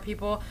contact with more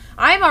people.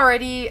 I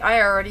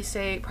already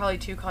say probably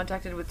too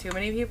contacted with too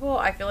many people.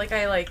 I feel like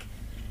I, like,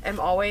 am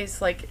always,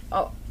 like,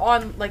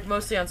 on, like,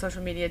 mostly on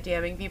social media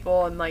DMing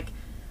people, and, like,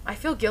 I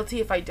feel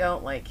guilty if I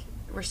don't, like,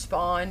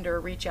 respond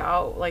or reach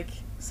out, like,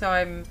 so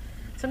I'm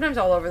sometimes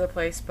all over the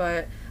place,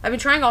 but I've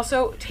been trying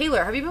also.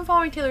 Taylor, have you been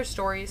following Taylor's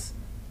stories?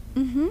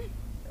 Mm-hmm.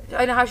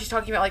 I know how she's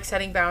talking about like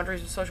setting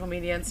boundaries with social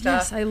media and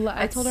stuff. Yes,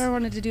 I told her I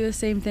wanted to do the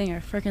same thing. I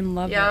freaking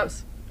love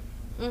those.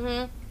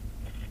 Mhm.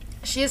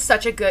 She's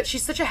such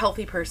a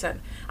healthy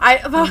person.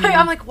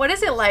 I'm like, what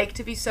is it like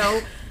to be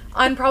so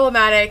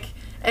unproblematic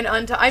and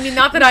I mean,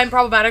 not that I'm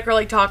problematic or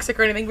like toxic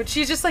or anything, but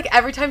she's just like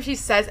every time she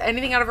says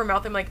anything out of her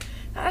mouth, I'm like,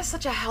 that is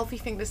such a healthy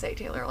thing to say,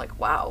 Taylor. Like,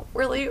 wow,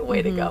 really,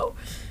 way to go.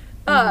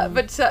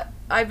 But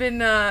I've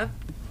been.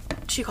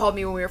 She called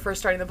me when we were first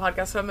starting the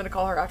podcast, so I'm going to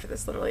call her after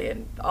this literally,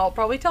 and I'll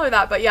probably tell her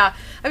that. But yeah,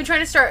 I've been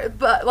trying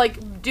to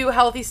do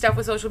healthy stuff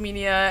with social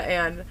media,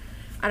 and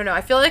I don't know,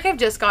 I feel like I've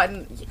just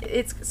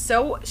it's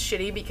so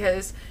shitty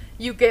because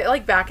you get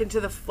like back into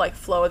the like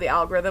flow of the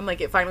algorithm, like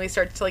it finally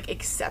starts to like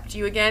accept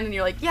you again, and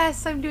you're like,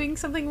 yes, I'm doing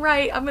something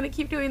right, I'm going to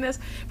keep doing this,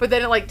 but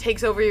then it like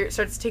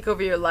starts to take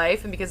over your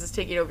life, and because it's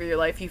taking over your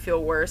life, you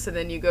feel worse, and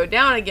then you go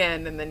down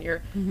again, and then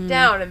you're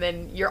down, and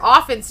then you're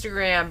off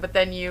Instagram, but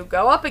then you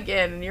go up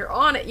again, and you're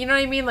on it, you know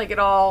what I mean? Like it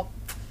all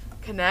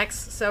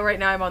connects. So right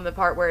now I'm on the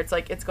part where it's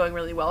like it's going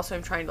really well, so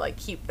I'm trying to like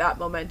keep that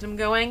momentum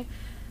going,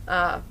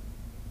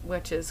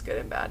 which is good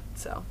and bad,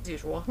 so as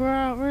usual.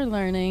 We're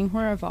learning,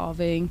 we're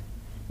evolving.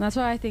 And that's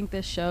what I think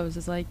this shows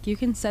is like you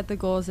can set the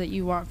goals that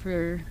you want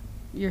for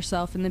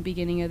yourself in the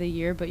beginning of the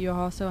year, but you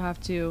also have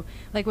to,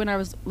 like when I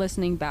was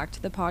listening back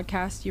to the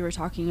podcast, you were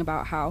talking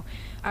about how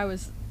I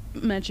was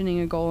mentioning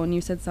a goal and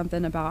you said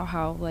something about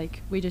how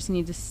like we just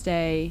need to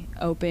stay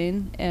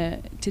open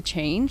to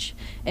change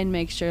and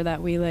make sure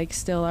that we like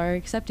still are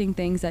accepting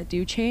things that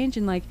do change.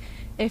 And like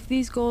if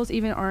these goals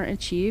even aren't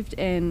achieved,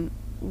 and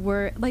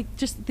we're like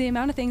just the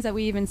amount of things that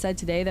we even said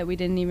today that we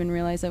didn't even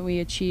realize that we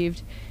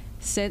achieved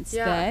since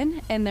then,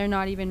 and they're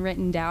not even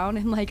written down,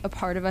 and like a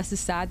part of us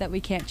is sad that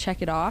we can't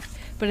check it off,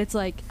 but it's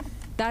like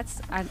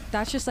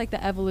that's just like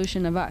the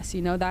evolution of us,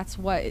 you know. That's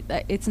what,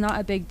 it's not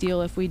a big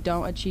deal if we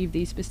don't achieve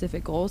these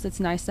specific goals. It's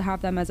nice to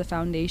have them as a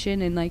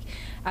foundation and like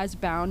as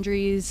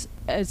boundaries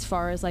as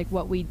far as like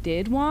what we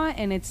did want.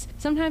 And it's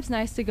sometimes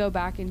nice to go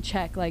back and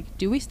check, like,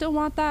 do we still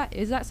want that?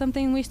 Is that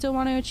something we still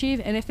want to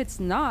achieve? And if it's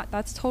not,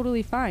 that's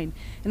totally fine.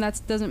 And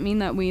that doesn't mean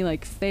that we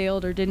like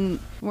failed or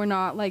we're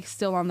not like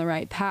still on the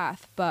right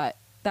path. But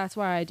that's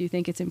why I do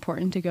think it's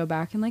important to go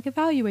back and like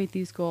evaluate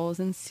these goals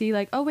and see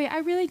like, oh wait, I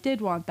really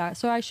did want that,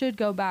 so I should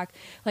go back,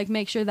 like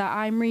make sure that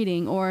I'm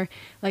reading, or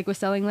like with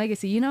Selling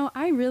Legacy, you know,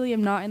 I really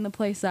am not in the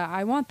place that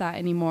I want that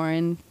anymore,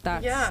 and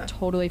that's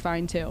totally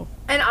fine too.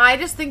 And I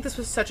just think this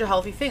was such a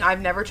healthy thing.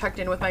 I've never checked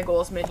in with my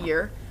goals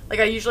mid-year.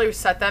 Like I usually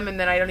set them and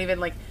then I don't even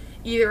like,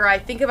 either I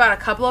think about a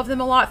couple of them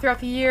a lot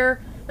throughout the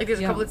year, like there's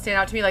a couple that stand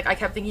out to me, like I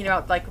kept thinking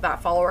about like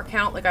that follower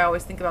count, like I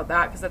always think about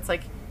that because that's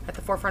like at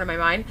the forefront of my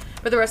mind.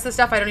 But the rest of the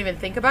stuff I don't even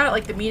think about it,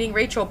 like the meeting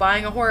Rachel,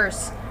 buying a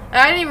horse, and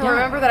I didn't even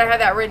remember that I had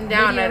that written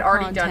down. Video and I'd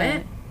already content, done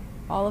it.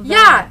 all of that.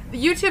 Yeah,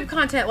 the YouTube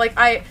content, like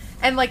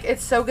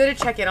it's so good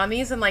to check in on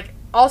these. And like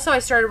also I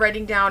started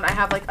writing down, I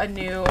have like a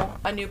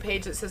new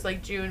page that says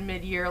like June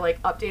mid-year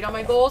like update on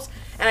my goals,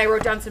 and I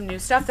wrote down some new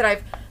stuff that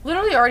I've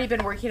literally already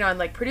been working on,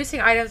 like producing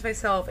items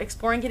myself,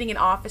 exploring getting an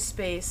office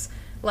space,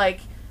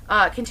 like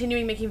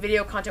continuing making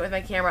video content with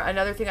my camera.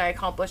 Another thing I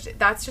accomplished,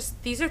 that's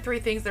just, these are 3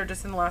 things that are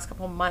just in the last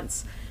couple of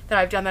months that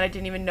I've done that I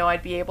didn't even know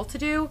I'd be able to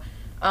do.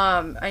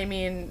 I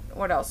mean,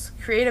 what else?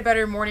 Create a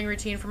better morning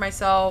routine for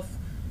myself,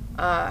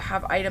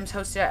 have items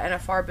hosted at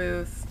NFR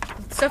booth,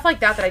 stuff like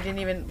that I didn't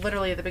even,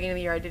 literally at the beginning of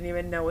the year, I didn't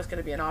even know was going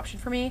to be an option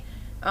for me.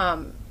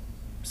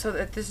 So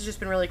that this has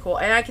just been really cool.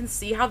 And I can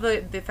see how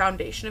the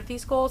foundation of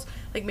these goals,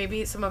 like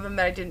maybe some of them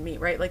that I didn't meet,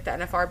 right? Like the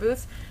NFR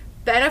booth.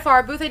 The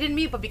NFR booth I didn't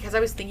meet, but because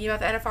I was thinking about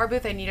the NFR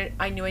booth, I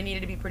knew I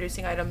needed to be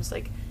producing items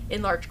like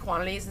in large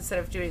quantities instead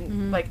of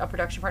doing like a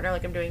production partner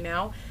like I'm doing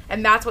now.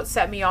 And that's what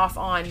set me off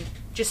on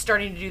just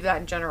starting to do that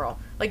in general.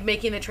 Like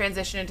making the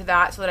transition into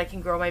that so that I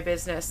can grow my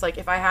business. Like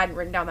if I hadn't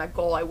written down that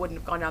goal, I wouldn't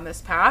have gone down this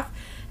path.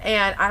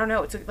 And I don't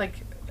know, it's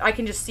like I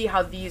can just see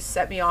how these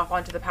set me off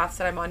onto the paths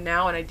that I'm on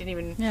now, and I didn't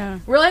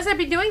even realize I'd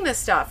be doing this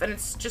stuff. And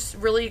it's just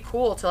really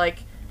cool to like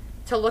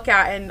to look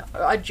at and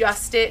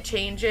adjust it,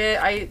 change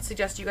it. I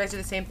suggest you guys do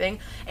the same thing.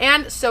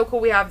 And so cool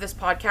we have this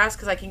podcast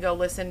because I can go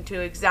listen to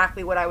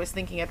exactly what I was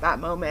thinking at that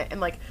moment. And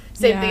like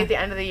same thing at the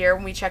end of the year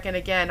when we check in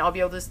again, I'll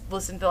be able to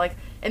listen to like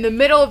in the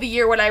middle of the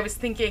year what I was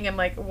thinking and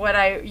like what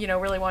I, you know,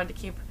 really wanted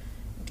to keep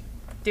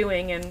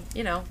doing and,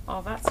 you know,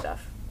 all that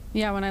stuff.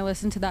 Yeah, when I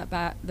listened to that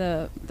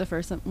the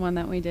first one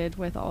that we did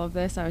with all of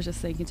this, I was just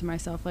thinking to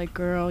myself, like,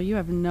 girl, you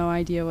have no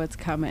idea what's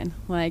coming.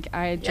 Like,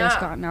 I had just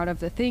gotten out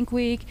of the Think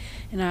Week,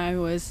 and I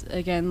was,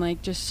 again,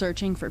 like, just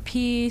searching for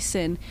peace,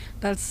 and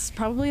that's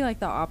probably, like,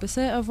 the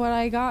opposite of what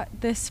I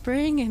got this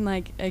spring. And,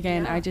 like,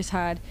 again, I just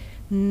had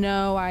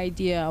no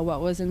idea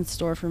what was in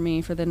store for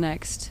me for the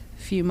next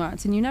few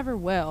months. And you never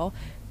will,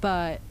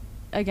 but,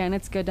 again,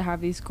 it's good to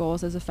have these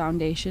goals as a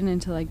foundation and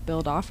to, like,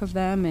 build off of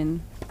them,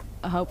 and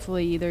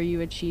hopefully either you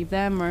achieve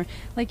them or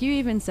like you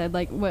even said,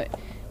 like what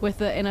with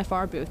the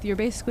NFR booth, you're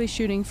basically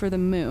shooting for the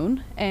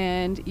moon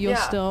and you'll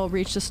still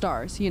reach the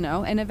stars, you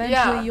know, and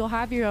eventually you'll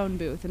have your own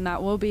booth and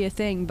that will be a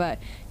thing, but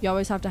you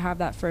always have to have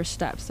that first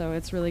step. So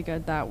it's really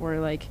good that we're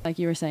like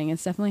you were saying,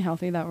 it's definitely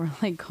healthy that we're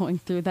like going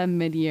through them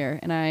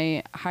mid-year, and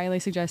I highly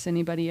suggest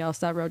anybody else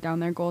that wrote down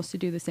their goals to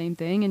do the same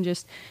thing and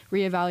just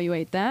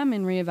reevaluate them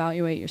and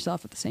reevaluate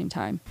yourself at the same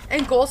time.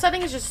 And goal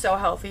setting is just so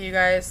healthy, you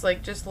guys.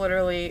 Like just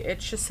literally,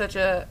 it's just such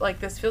a,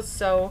 like this feels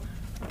so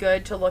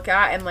good to look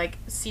at and like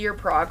see your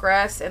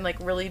progress and like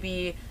really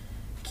be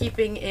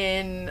keeping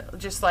in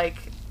just like,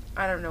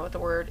 I don't know what the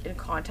word, in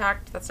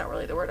contact, that's not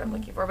really the word I'm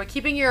looking for, but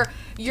keeping your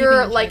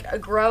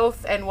like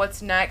growth and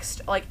what's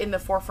next like in the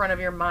forefront of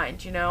your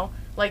mind, you know.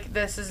 Like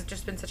this has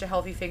just been such a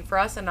healthy thing for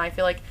us, and I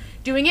feel like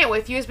doing it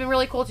with you has been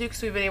really cool too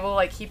because we've been able to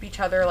like keep each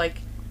other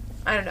like,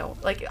 I don't know,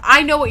 like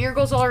I know what your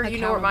goals are, you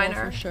know what mine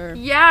are. For sure.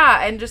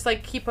 Yeah, and just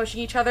like keep pushing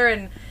each other,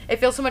 and it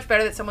feels so much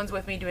better that someone's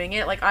with me doing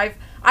it. Like I've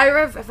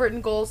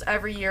written goals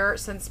every year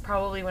since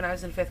probably when I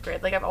was in 5th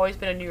grade. Like I've always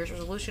been a New Year's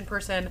resolution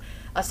person,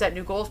 a set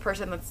new goals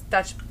person.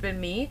 That's been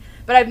me.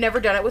 But I've never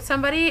done it with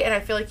somebody, and I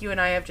feel like you and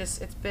I have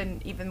just, it's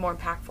been even more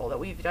impactful that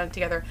we've done it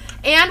together.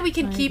 And we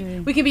can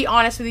we can be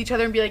honest with each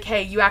other and be like,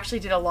 hey, you actually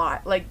did a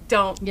lot. Like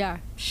don't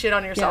shit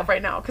on yourself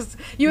right now, because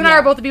you and I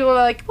are both the people who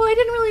are like, well, I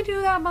didn't really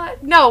do that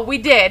much. No, we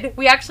did.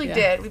 We actually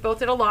did. We both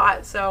did a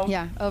lot. So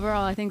yeah,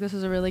 overall, I think this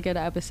was a really good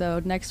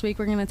episode. Next week,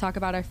 we're going to talk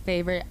about our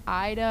favorite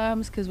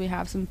items because we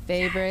have some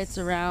favorites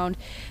around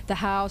the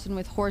house and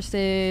with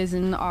horses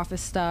and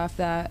office stuff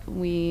that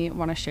we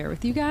want to share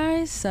with you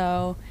guys.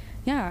 So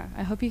yeah,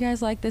 I hope you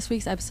guys like this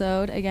week's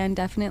episode. Again,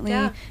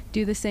 definitely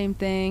do the same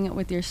thing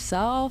with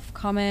yourself.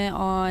 Comment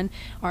on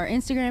our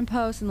Instagram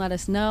post and let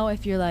us know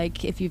if you're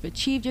like, if you've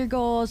achieved your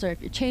goals or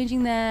if you're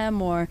changing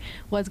them or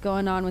what's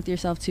going on with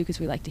yourself too,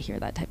 because we like to hear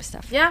that type of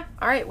stuff. Yeah.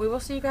 All right. We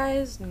will see you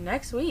guys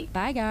next week.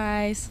 Bye,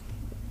 guys.